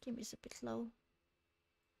 Game is a bit low.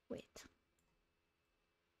 Wait.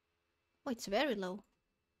 Oh, it's very low.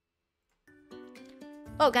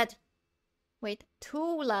 Oh, God. Wait,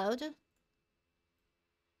 too loud.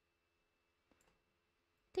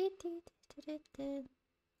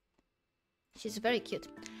 She's very cute.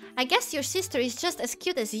 I guess your sister is just as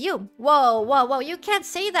cute as you. Whoa, you can't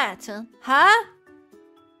say that. Huh?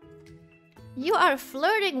 You are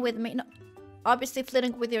flirting with me. No, obviously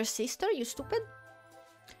flirting with your sister, you stupid.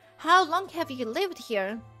 How long have you lived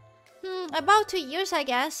here? About 2 years, I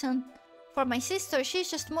guess. For my sister, she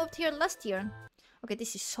just moved here last year. Okay,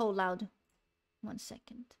 this is so loud. 1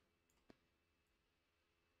 second.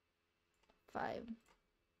 5.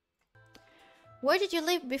 Where did you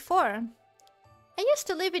live before? I used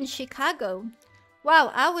to live in Chicago.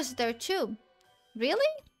 Wow, I was there too.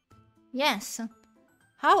 Really? Yes.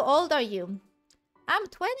 How old are you? I'm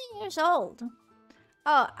 20 years old.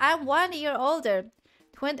 Oh, I'm 1 year older.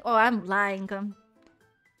 20. Oh, I'm lying.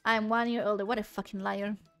 I'm 1 year older. What a fucking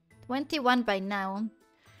liar. 21 by now.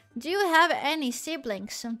 Do you have any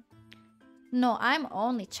siblings? No, I'm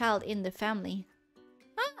only child in the family.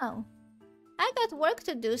 Oh, I got work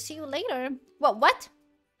to do. See you later. What?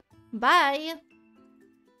 Bye.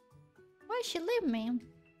 Why she leave me?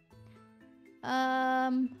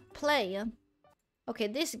 Play. Okay,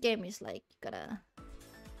 this game is like, gotta...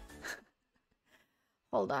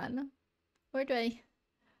 Hold on. Where do I...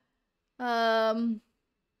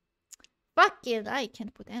 Fucking... I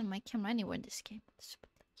can't put my camera anywhere in this game.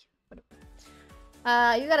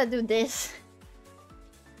 You gotta do this.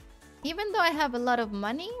 Even though I have a lot of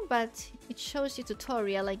money, but it shows you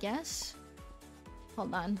tutorial, I guess.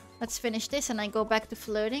 Hold on. Let's finish this and I go back to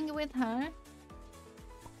flirting with her.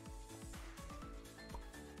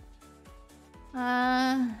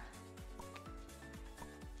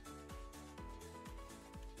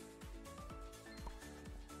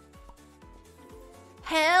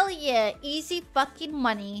 Hell yeah. Easy fucking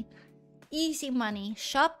money. Easy money.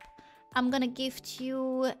 Shop. I'm gonna gift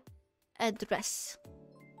you a dress.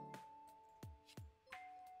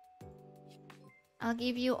 I'll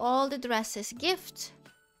give you all the dresses. Gift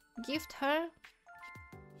her.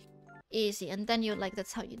 Easy. And then you like,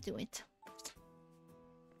 that's how you do it.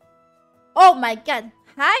 Oh my god.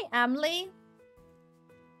 Hi, Emily.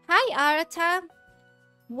 Hi, Arata.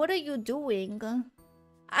 What are you doing?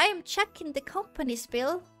 I am checking the company's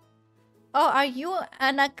bill. Oh, are you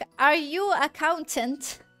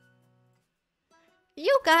accountant?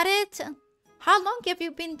 You got it. How long have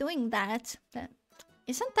you been doing that?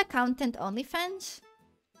 Isn't accountant OnlyFans?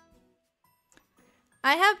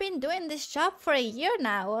 I have been doing this job for a year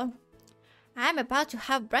now. I'm about to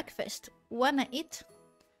have breakfast. Wanna eat?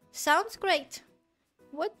 Sounds great.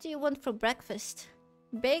 What do you want for breakfast?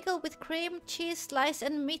 Bagel with cream, cheese slice,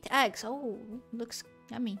 and meat eggs. Oh, looks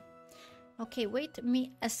yummy. Okay, wait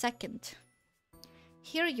me a second.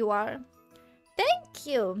 Here you are. Thank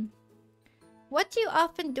you. What do you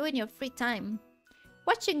often do in your free time?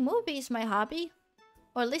 Watching movies is my hobby.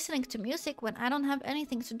 Or listening to music when I don't have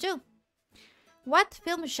anything to do. What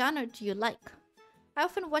film genre do you like? I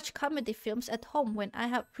often watch comedy films at home when I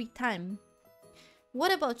have free time.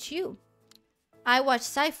 What about you? I watch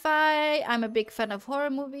sci-fi. I'm a big fan of horror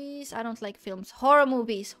movies. I don't like films. Horror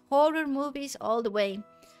movies. Horror movies all the way.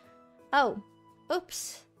 Oh.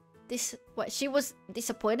 Oops. What? She was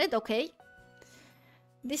disappointed? Okay.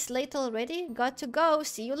 This late already? Got to go.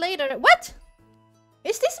 See you later. What?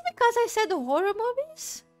 Is this because I said horror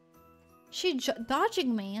movies? She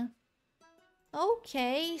dodging me.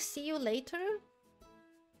 Okay, see you later.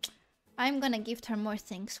 I'm gonna gift her more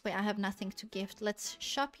things. Wait, I have nothing to gift. Let's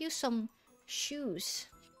shop you some shoes.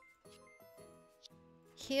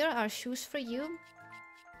 Here are shoes for you.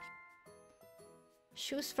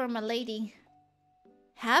 Shoes for my lady.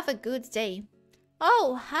 Have a good day.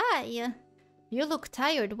 Oh, hi. You look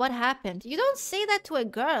tired. What happened? You don't say that to a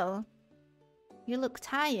girl. You look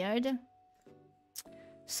tired.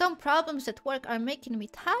 Some problems at work are making me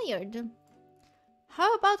tired.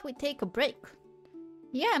 How about we take a break?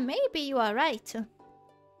 Yeah, maybe you are right.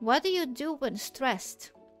 What do you do when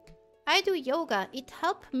stressed? I do yoga. It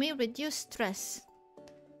helps me reduce stress.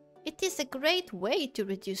 It is a great way to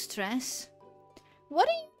reduce stress. What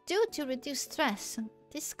do you do to reduce stress?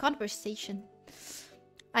 This conversation.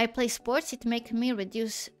 I play sports. It makes me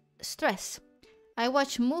reduce stress. I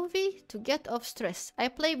watch movie to get off stress. I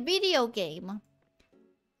play video game.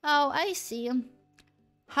 Oh, I see.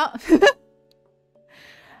 How...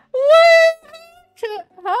 What?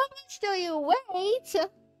 How much do you weigh?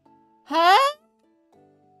 Huh?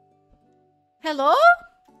 Hello?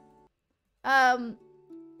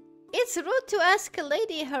 It's rude to ask a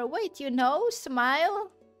lady her weight, you know?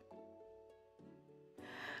 Smile.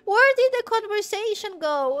 Where did the conversation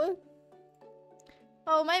go?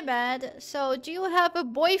 Oh, my bad. So, do you have a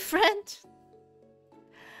boyfriend?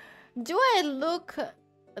 Do I look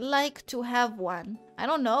like to have one? I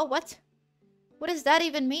don't know. What does that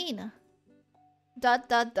even mean? ...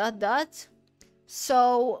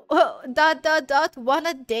 So, ...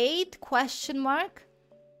 wanna date? Question mark.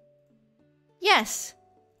 Yes.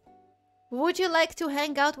 Would you like to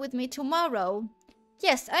hang out with me tomorrow?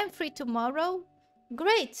 Yes, I'm free tomorrow.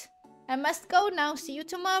 Great. I must go now. See you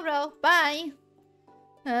tomorrow. Bye.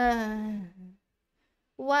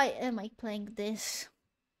 Why am I playing this?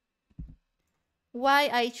 Why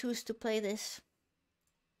I choose to play this?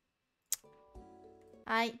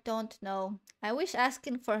 I don't know. I wish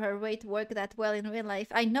asking for her rate worked that well in real life.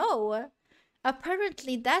 I know.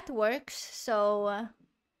 Apparently that works, so...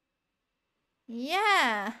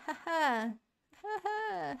 yeah. Haha.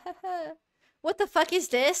 Haha. What the fuck is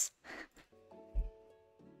this?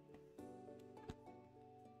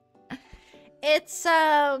 It's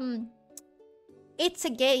a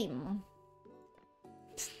game.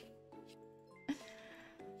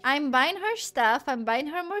 I'm buying her stuff. I'm buying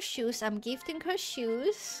her more shoes. I'm gifting her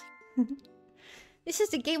shoes. This is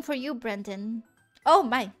the game for you, Brendan. Oh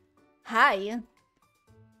my. Hi.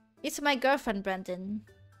 It's my girlfriend, Brendan.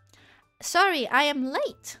 Sorry, I am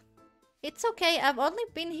late. It's okay. I've only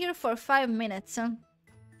been here for 5 minutes.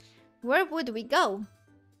 Where would we go?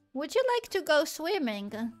 Would you like to go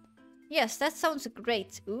swimming? Yes, that sounds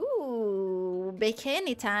great. Ooh,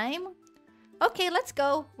 bikini time. Okay, let's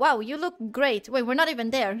go. Wow, you look great. Wait, we're not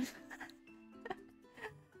even there.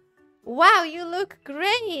 Wow, you look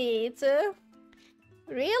great.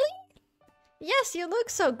 Really? Yes, you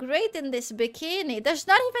look so great in this bikini. There's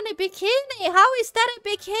not even a bikini. How is that a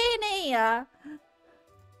bikini?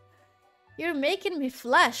 You're making me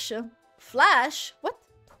flash. Flash? What?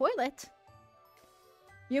 Toilet?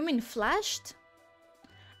 You mean flashed?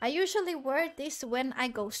 I usually wear this when I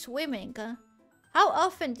go swimming. How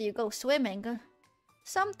often do you go swimming?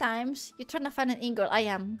 Sometimes. You're trying to find an in-girl. I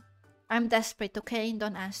am. I'm desperate, okay?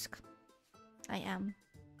 Don't ask. I am.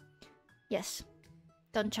 Yes.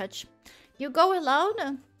 Don't judge. You go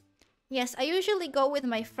alone? Yes, I usually go with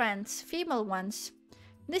my friends. Female ones.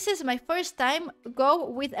 This is my first time go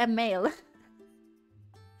with a male.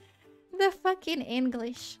 The fucking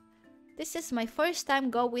English. This is my first time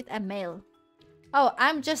go with a male. Oh,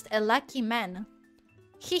 I'm just a lucky man.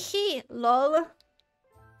 Hehe, lol.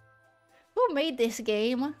 Who made this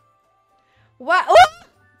game? What? Oh!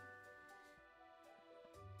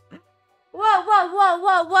 Whoa, whoa, whoa,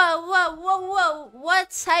 whoa, whoa, whoa, whoa, whoa.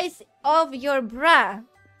 What size of your bra?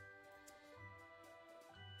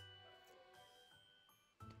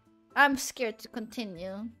 I'm scared to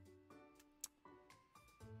continue.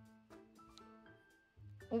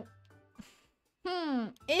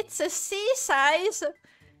 It's a C size.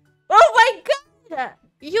 Oh my god!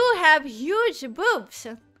 You have huge boobs.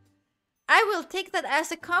 I will take that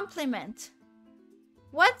as a compliment.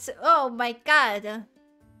 What? Oh my god.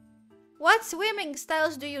 What swimming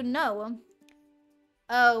styles do you know?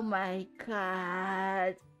 Oh my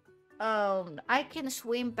god. I can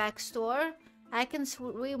swim backstroke. I can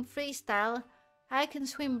swim freestyle. I can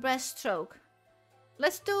swim breaststroke.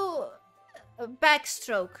 Let's do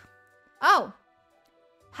backstroke. Oh.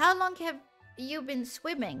 How long have you been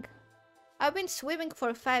swimming? I've been swimming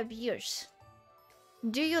for 5 years.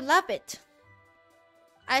 Do you love it?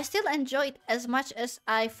 I still enjoy it as much as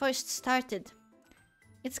I first started.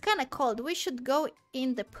 It's kinda cold. We should go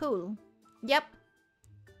in the pool. Yep.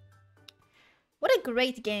 What a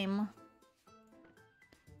great game.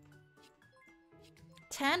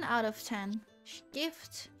 10 out of 10.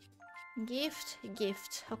 Gift. Gift.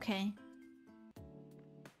 Gift. Okay.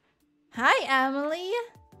 Hi, Emily.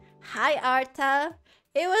 Hi, Arta.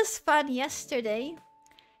 It was fun yesterday.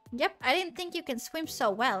 Yep, I didn't think you can swim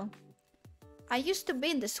so well. I used to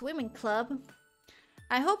be in the swimming club.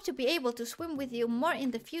 I hope to be able to swim with you more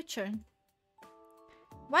in the future.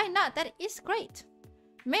 Why not? That is great.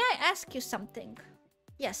 May I ask you something?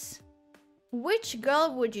 Yes. Which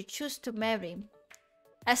girl would you choose to marry?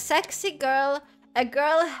 A sexy girl, a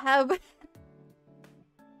girl have...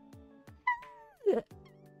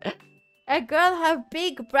 a girl have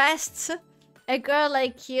big breasts, a girl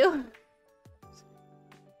like you.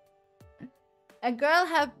 A girl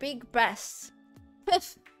have big breasts.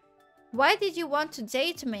 Why did you want to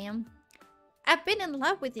date me? I've been in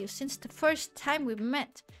love with you since the first time we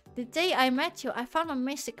met. The day I met you, I found my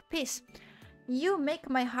missing piece. You make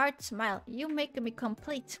my heart smile. You make me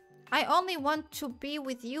complete. I only want to be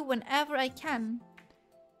with you whenever I can.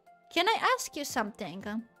 Can I ask you something?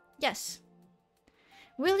 Yes.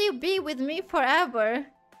 Will you be with me forever?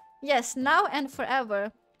 Yes, now and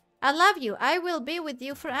forever. I love you. I will be with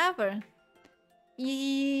you forever.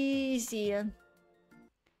 Easy.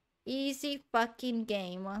 Easy fucking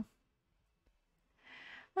game.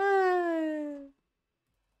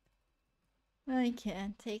 I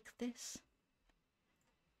can't take this.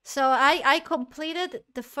 So I completed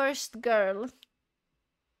the first girl.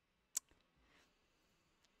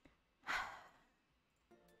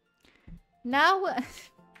 Now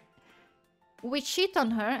we cheat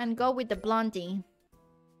on her and go with the blondie.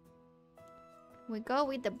 We go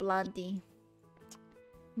with the blondie.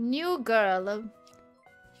 New girl.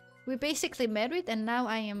 We basically married and now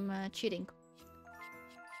I am cheating.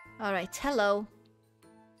 Alright, hello.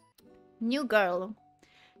 New girl.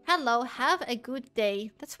 Hello, have a good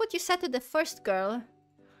day. That's what you said to the first girl.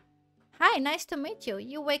 Hi, nice to meet you.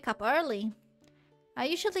 You wake up early. I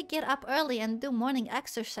usually get up early and do morning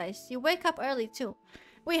exercise. You wake up early too.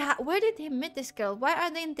 Wait, where did he meet this girl? Why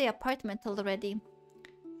are they in the apartment already?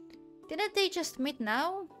 Didn't they just meet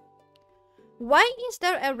now? Why is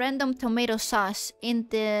there a random tomato sauce in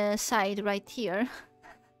the side right here?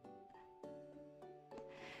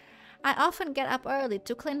 I often get up early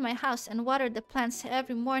to clean my house and water the plants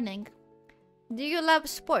every morning. Do you love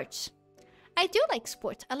sports? I do like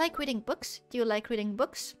sports. I like reading books. Do you like reading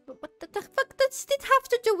books? What the fuck does it have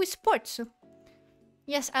to do with sports?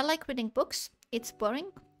 Yes, I like reading books. It's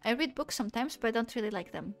boring. I read books sometimes, but I don't really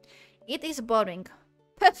like them. It is boring.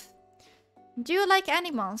 Puff. Do you like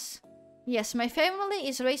animals? Yes, my family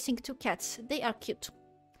is raising 2 cats. They are cute.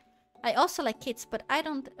 I also like kids, but I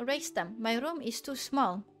don't raise them. My room is too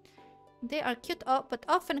small. They are cute, but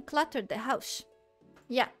often clutter the house.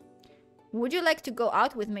 Yeah. Would you like to go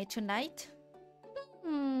out with me tonight?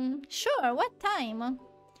 Sure. What time?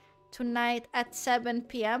 Tonight at 7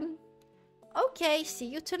 p.m. Okay, see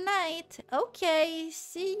you tonight. Okay,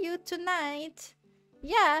 see you tonight.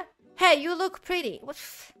 Yeah. Hey, you look pretty. What?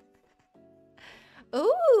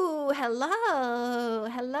 Ooh, hello.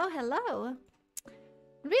 Hello, hello.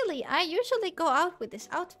 Really, I usually go out with this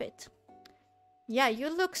outfit. Yeah, you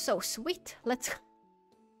look so sweet. Let's...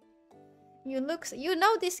 You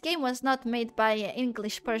know this game was not made by an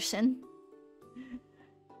English person.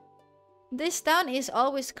 This town is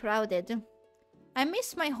always crowded. I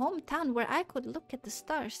miss my hometown where I could look at the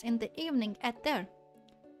stars in the evening at there. ...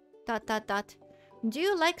 Do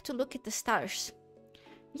you like to look at the stars?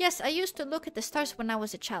 Yes, I used to look at the stars when I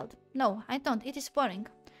was a child. No, I don't. It is boring.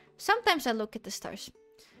 Sometimes I look at the stars.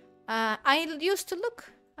 I used to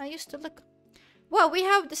look. Well, we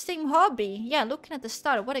have the same hobby. Yeah, looking at the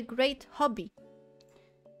star. What a great hobby.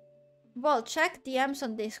 Well, check DMs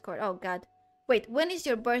on Discord. Oh, God. Wait, when is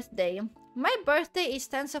your birthday? My birthday is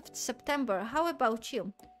 10th of September. How about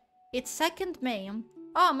you? It's 2nd May.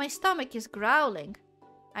 Oh, my stomach is growling.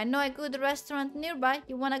 I know a good restaurant nearby.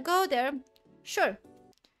 You wanna go there? Sure.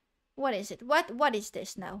 What is it? What is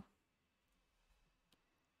this now?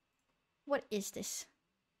 What is this?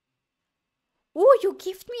 Ooh, you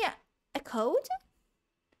gift me a code?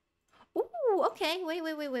 Ooh, okay. Wait.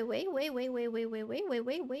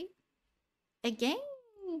 A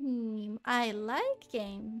game. I like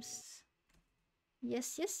games.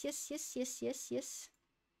 Yes.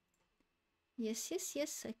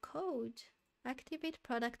 Yes. A code. Activate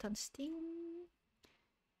product on Steam.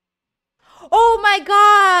 Oh my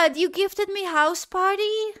god! You gifted me House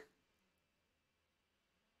Party?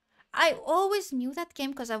 I always knew that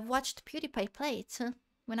game because I've watched PewDiePie play it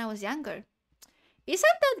when I was younger.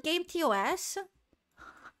 Isn't that game TOS?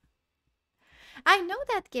 I know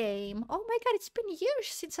that game. Oh my god, it's been years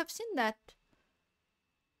since I've seen that.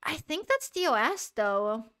 I think that's TOS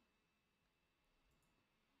though.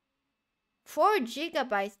 4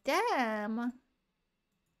 gigabytes, damn.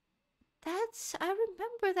 I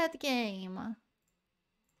remember that game.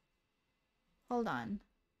 Hold on.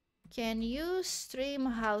 Can you stream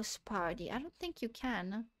House Party? I don't think you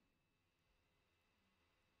can.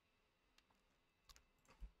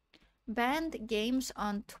 Banned games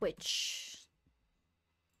on Twitch.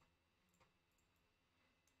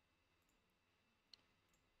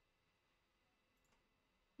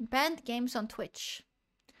 Banned games on Twitch.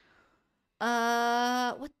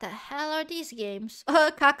 What the hell are these games?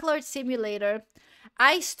 Cocklord Simulator.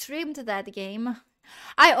 I streamed that game.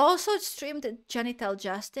 I also streamed Genital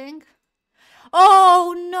Justing.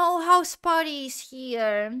 Oh no, House Party is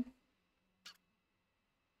here.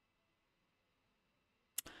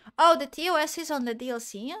 Oh, the TOS is on the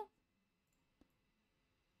DLC?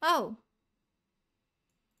 Oh.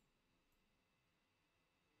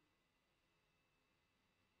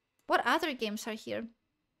 What other games are here?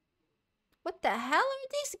 What the hell are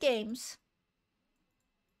these games?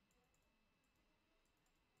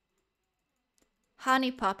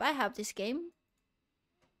 Honey Pop, I have this game.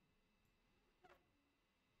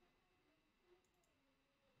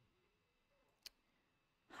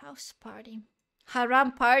 House Party.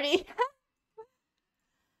 Haram Party.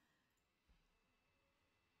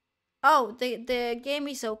 Oh, the game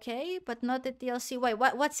is okay, but not the DLC. Wait,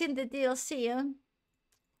 what's in the DLC?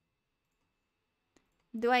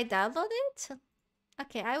 Do I download it?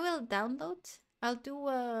 Okay, I will download. I'll do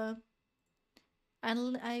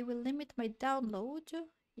I will limit my download.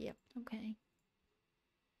 Yep, okay.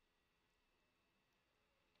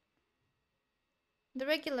 The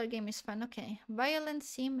regular game is fun. Okay. Violent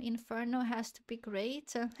Sim Inferno has to be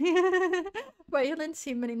great. Violent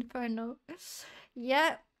Sim and Inferno.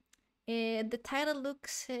 Yeah, the title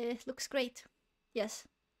looks great. Yes.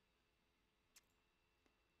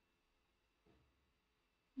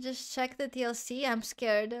 Just check the DLC. I'm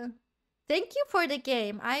scared. Thank you for the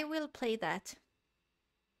game. I will play that.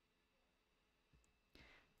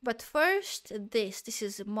 But first, this. This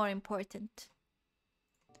is more important.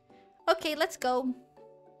 Okay, let's go.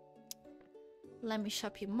 Let me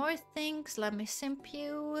shop you more things. Let me simp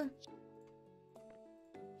you.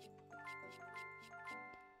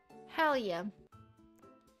 Hell yeah.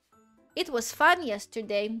 It was fun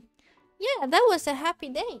yesterday. Yeah, that was a happy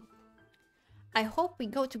day. I hope we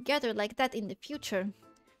go together like that in the future.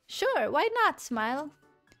 Sure, why not, Smile?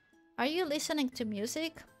 Are you listening to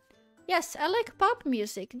music? Yes, I like pop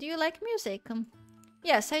music. Do you like music?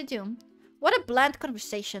 Yes, I do. What a bland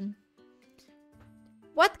conversation.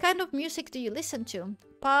 What kind of music do you listen to?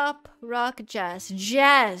 Pop, rock, jazz.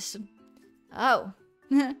 Jazz! Oh.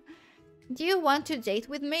 Do you want to date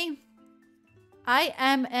with me? I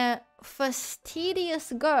am a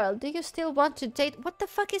fastidious girl. Do you still want to date? What the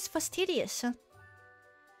fuck is fastidious?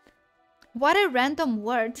 What a random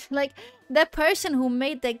word. Like, the person who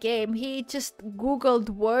made the game, he just googled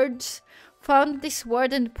words, found this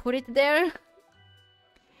word and put it there.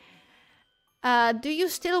 Do you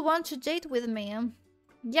still want to date with me?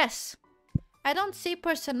 Yes. I don't see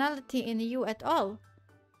personality in you at all.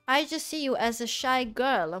 I just see you as a shy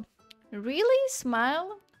girl. Really?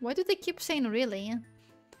 Smile? Why do they keep saying really?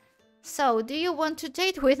 So, do you want to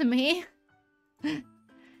date with me? ...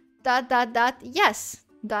 Yes. ...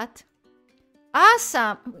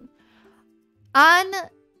 Awesome.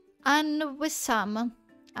 Unwissome.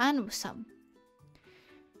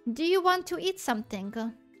 Do you want to eat something?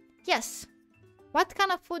 Yes. What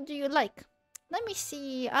kind of food do you like? Let me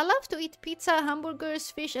see. I love to eat pizza, hamburgers,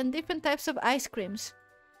 fish, and different types of ice creams.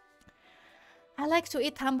 I like to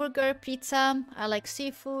eat hamburger, pizza. I like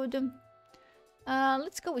seafood.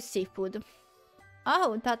 Let's go with seafood.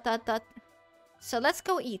 Oh, ... So let's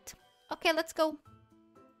go eat. Okay, let's go.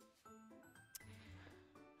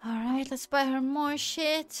 Alright, let's buy her more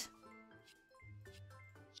shit.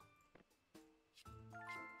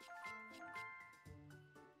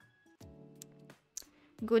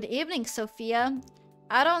 Good evening, Sophia.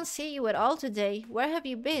 I don't see you at all today. Where have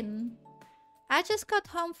you been? I just got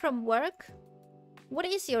home from work. What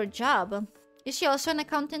is your job? Is she also an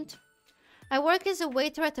accountant? I work as a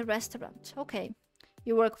waiter at a restaurant. Okay.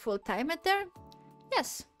 You work full-time at there?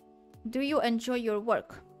 Yes. Do you enjoy your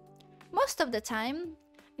work? Most of the time.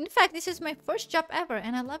 In fact, this is my first job ever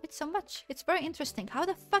and I love it so much. It's very interesting. How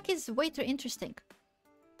the fuck is waiter interesting?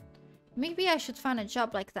 Maybe I should find a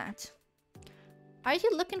job like that. Are you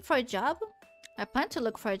looking for a job? I plan to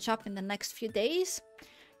look for a job in the next few days.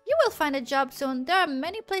 You will find a job soon. There are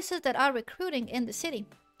many places that are recruiting in the city.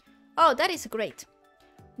 Oh, that is great.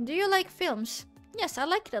 Do you like films? Yes, I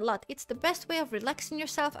like it a lot. It's the best way of relaxing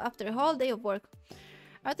yourself after a whole day of work.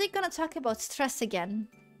 Are they gonna talk about stress again?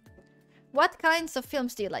 What kinds of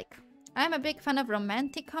films do you like? I'm a big fan of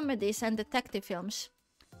romantic comedies and detective films.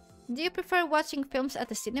 Do you prefer watching films at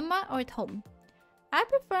the cinema or at home? I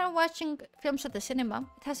prefer watching films at the cinema.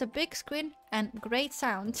 It has a big screen and great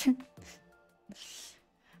sound.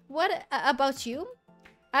 What about you?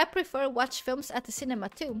 I prefer watch films at the cinema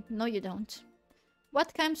too. No, you don't.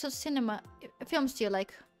 What kinds of cinema films do you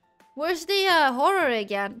like? Where's the horror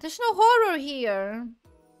again? There's no horror here.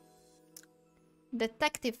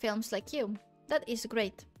 Detective films like you. That is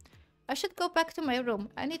great. I should go back to my room.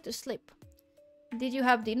 I need to sleep. Did you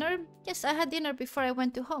have dinner? Yes, I had dinner before I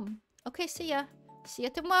went to home. Okay, see ya. See ya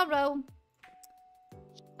tomorrow.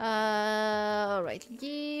 Alright.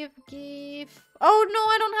 Give. Oh no,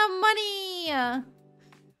 I don't have money!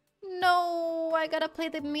 No, I gotta play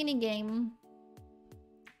the minigame.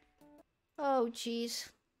 Oh,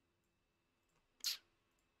 jeez.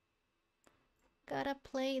 Gotta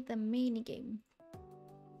play the minigame.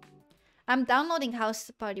 I'm downloading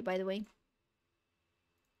House Party, by the way.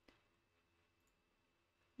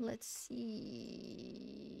 Let's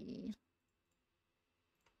see.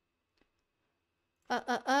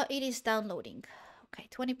 It is downloading. Okay,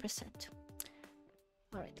 20%.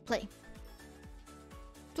 Alright, play.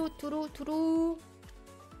 Toot-toot-toot-toot.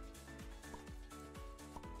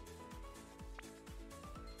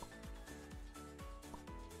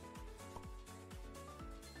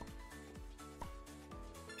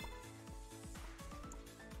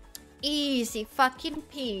 Easy fucking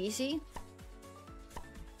peasy.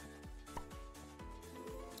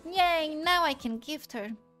 Yay, now I can gift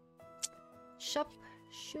her. Shop,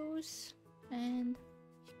 shoes, and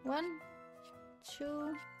 1,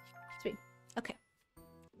 2, 3. Okay.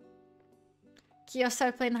 Kyo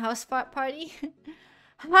start playing house party.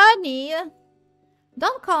 Honey,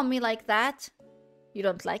 don't call me like that. You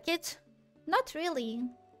don't like it? Not really.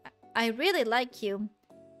 I really like you.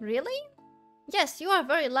 Really? Yes, you are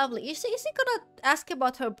very lovely. Is he gonna ask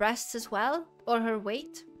about her breasts as well? Or her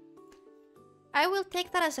weight? I will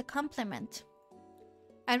take that as a compliment.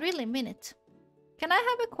 I really mean it. Can I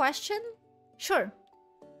have a question? Sure.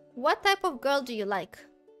 What type of girl do you like?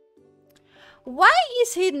 Why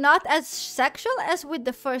is he not as sexual as with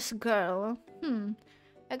the first girl?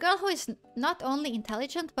 A girl who is not only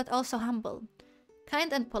intelligent but also humble.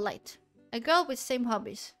 Kind and polite. A girl with same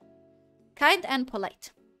hobbies. Kind and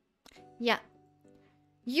polite. Yeah.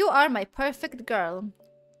 You are my perfect girl.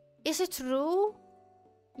 Is it true?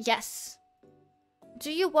 Yes.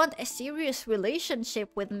 Do you want a serious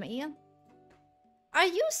relationship with me? Are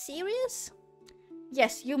you serious?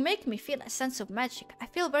 Yes, you make me feel a sense of magic. I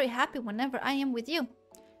feel very happy whenever I am with you.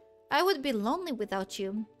 I would be lonely without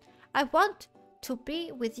you. I want to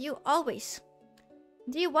be with you always.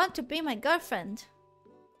 Do you want to be my girlfriend?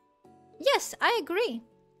 Yes, I agree.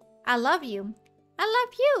 I love you. I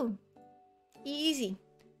love you. Easy.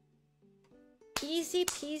 Easy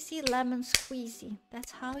peasy lemon squeezy.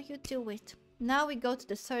 That's how you do it. Now we go to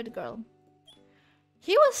the third girl.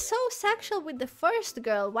 He was so sexual with the first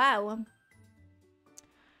girl. Wow.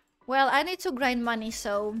 Well, I need to grind money,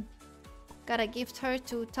 so gotta gift her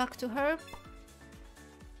to talk to her.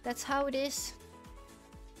 That's how it is.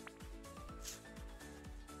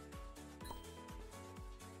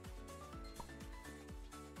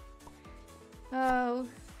 Oh.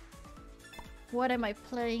 What am I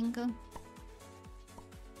playing?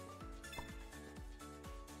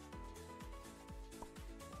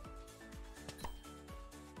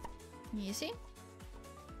 Easy.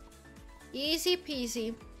 Easy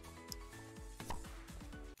peasy.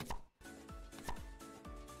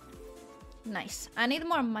 Nice. I need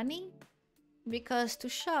more money because to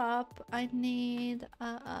shop I need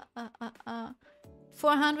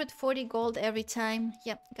 440 gold every time.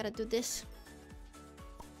 Yep, gotta do this.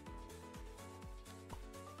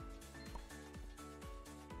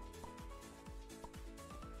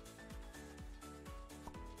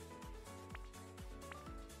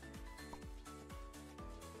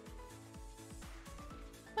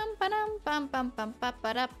 Pam pam pam pam pam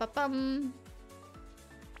pam pam.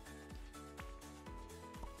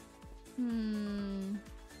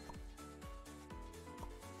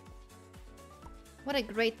 What a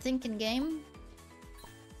great thinking game.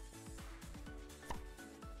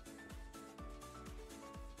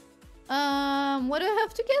 What do I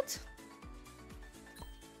have to get?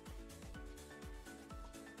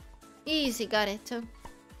 Easy, got it.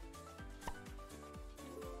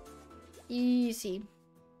 Easy.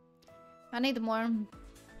 I need more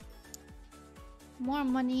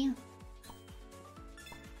money.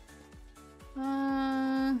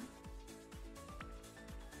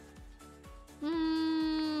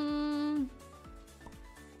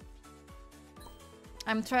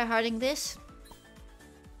 I'm tryharding this.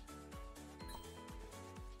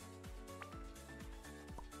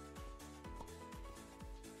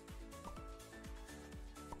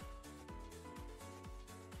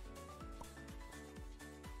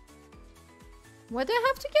 What do I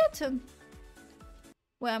have to get?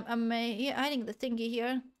 Well, I'm hiding the thingy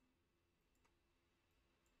here.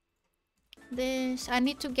 This, I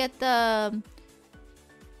need to get the...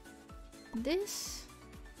 This?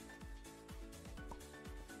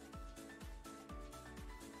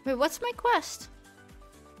 Wait, what's my quest?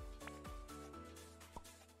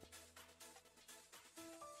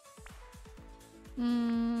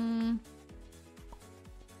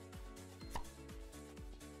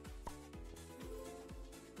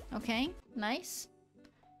 Okay, nice.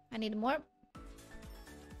 I need more.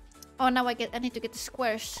 Oh, now I need to get the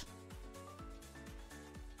squares.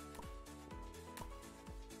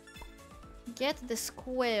 Get the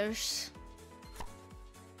squares.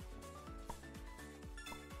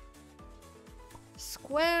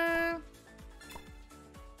 Square.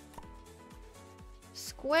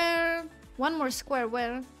 Square. One more square.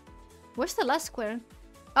 Where? Where's the last square?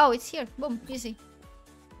 Oh, it's here. Boom. Easy.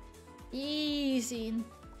 Easy.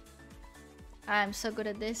 I'm so good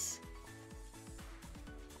at this.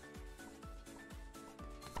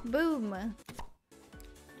 Boom.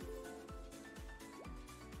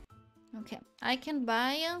 Okay, I can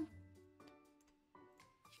buy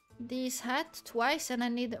this hat twice and I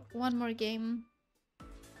need one more game.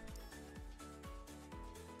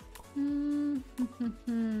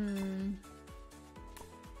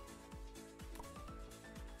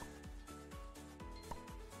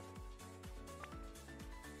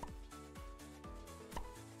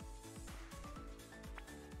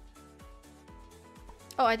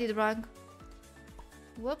 Oh, I did wrong.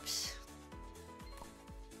 Whoops.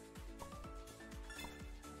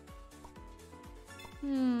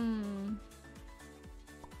 Hmm.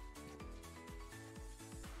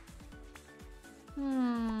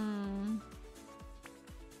 Hmm.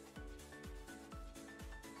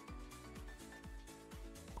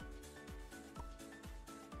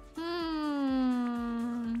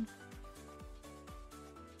 Hmm.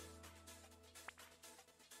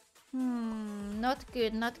 Hmm. Not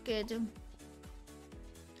good, not good.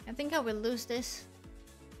 I think I will lose this.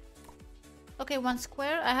 Okay, one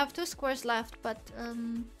square. I have two squares left, but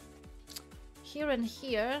here and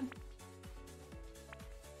here.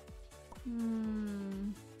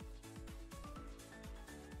 Hmm.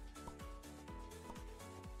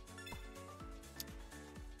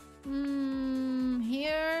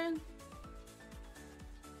 Here.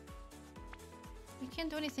 You can't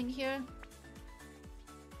do anything here.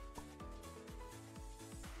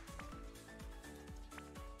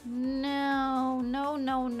 No, no,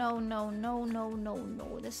 no, no, no, no, no, no,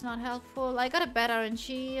 no. That's not helpful. I got a bad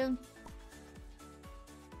RNG.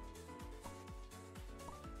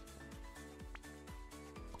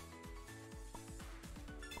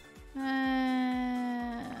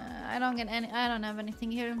 I don't get any. I don't have anything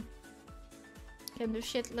here. Can't do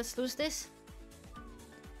shit. Let's lose this.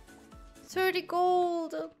 30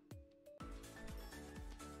 gold.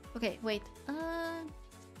 Okay, wait.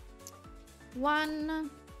 1,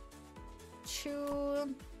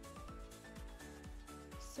 2,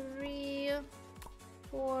 3,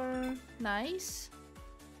 4. Nice.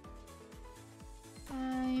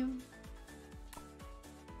 5.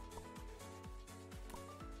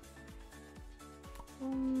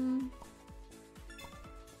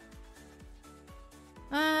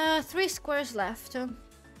 3 squares left.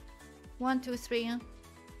 1, 2, 3.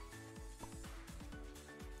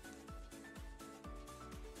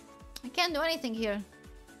 I can't do anything here.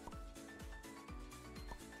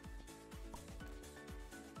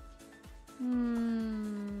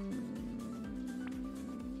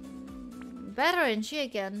 Better RNG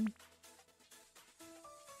again.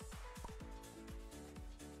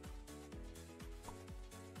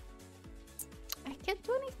 I can't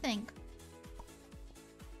do anything.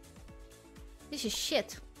 This is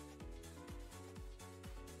shit.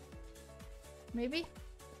 Maybe?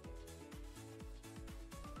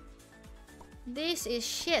 This is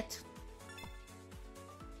shit.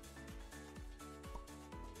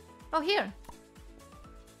 Oh, here.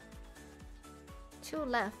 2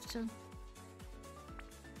 left.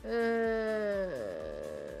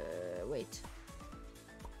 Wait.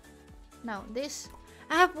 Now, this.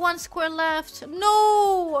 I have 1 square left.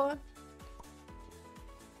 No!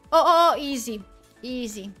 Oh, easy.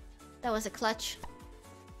 Easy. That was a clutch.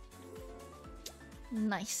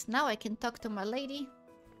 Nice. Now I can talk to my lady.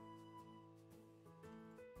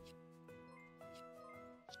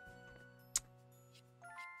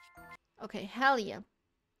 Okay, hell yeah.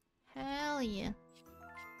 Hell yeah.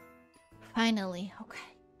 Finally, okay.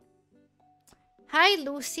 Hi,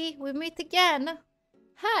 Lucy. We meet again.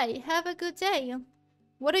 Hi, have a good day.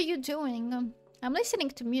 What are you doing? I'm listening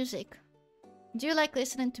to music. Do you like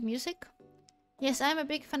listening to music? Yes, I'm a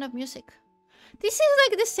big fan of music. This is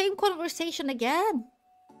like the same conversation again.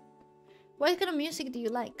 What kind of music do you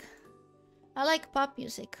like? I like pop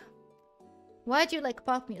music. Why do you like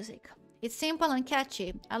pop music? It's simple and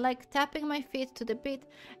catchy. I like tapping my feet to the beat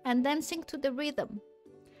and dancing to the rhythm.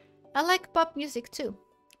 I like pop music too.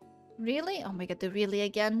 Really? Oh my god, the really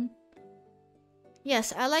again.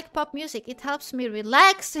 Yes, I like pop music. It helps me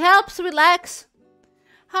relax. Helps relax.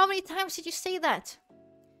 How many times did you say that?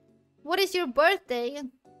 What is your birthday?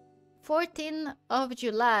 14th of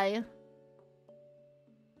July.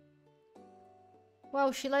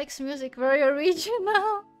 Wow, she likes music. Very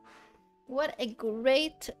original. What a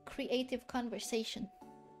great creative conversation.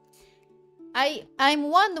 I'm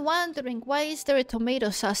wondering, why is there a tomato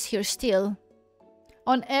sauce here still?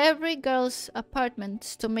 On every girl's apartment,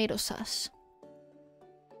 tomato sauce.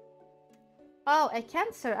 Oh, a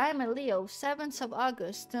Cancer. I'm a Leo. 7th of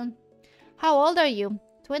August. How old are you?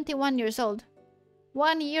 21 years old.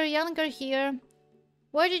 1 year younger here.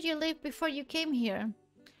 Where did you live before you came here?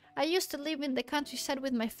 I used to live in the countryside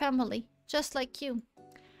with my family, just like you.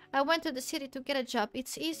 I went to the city to get a job.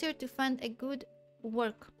 It's easier to find a good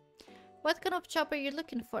work. What kind of job are you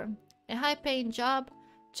looking for? A high-paying job?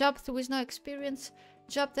 Job with no experience?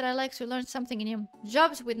 Job that I like to learn something new?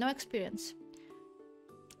 Jobs with no experience.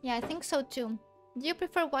 Yeah, I think so too. Do you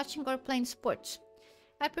prefer watching or playing sports?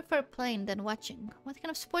 I prefer playing than watching. What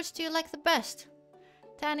kind of sports do you like the best?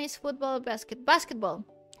 Tennis, football, basketball.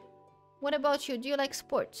 What about you? Do you like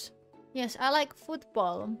sports? Yes, I like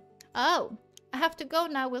football. Oh, I have to go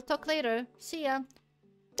now. We'll talk later. See ya.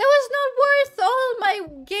 That was not worth all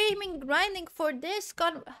my gaming grinding for this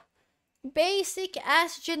basic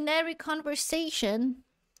ass generic conversation.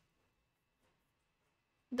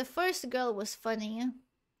 The first girl was funny.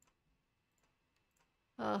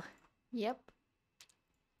 Oh, yep.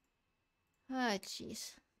 Ah,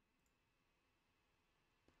 jeez.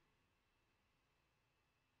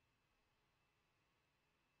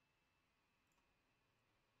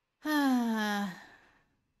 Ah,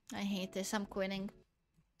 I hate this. I'm quitting.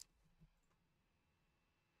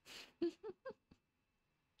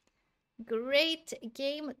 Great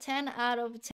game, 10 out of 10.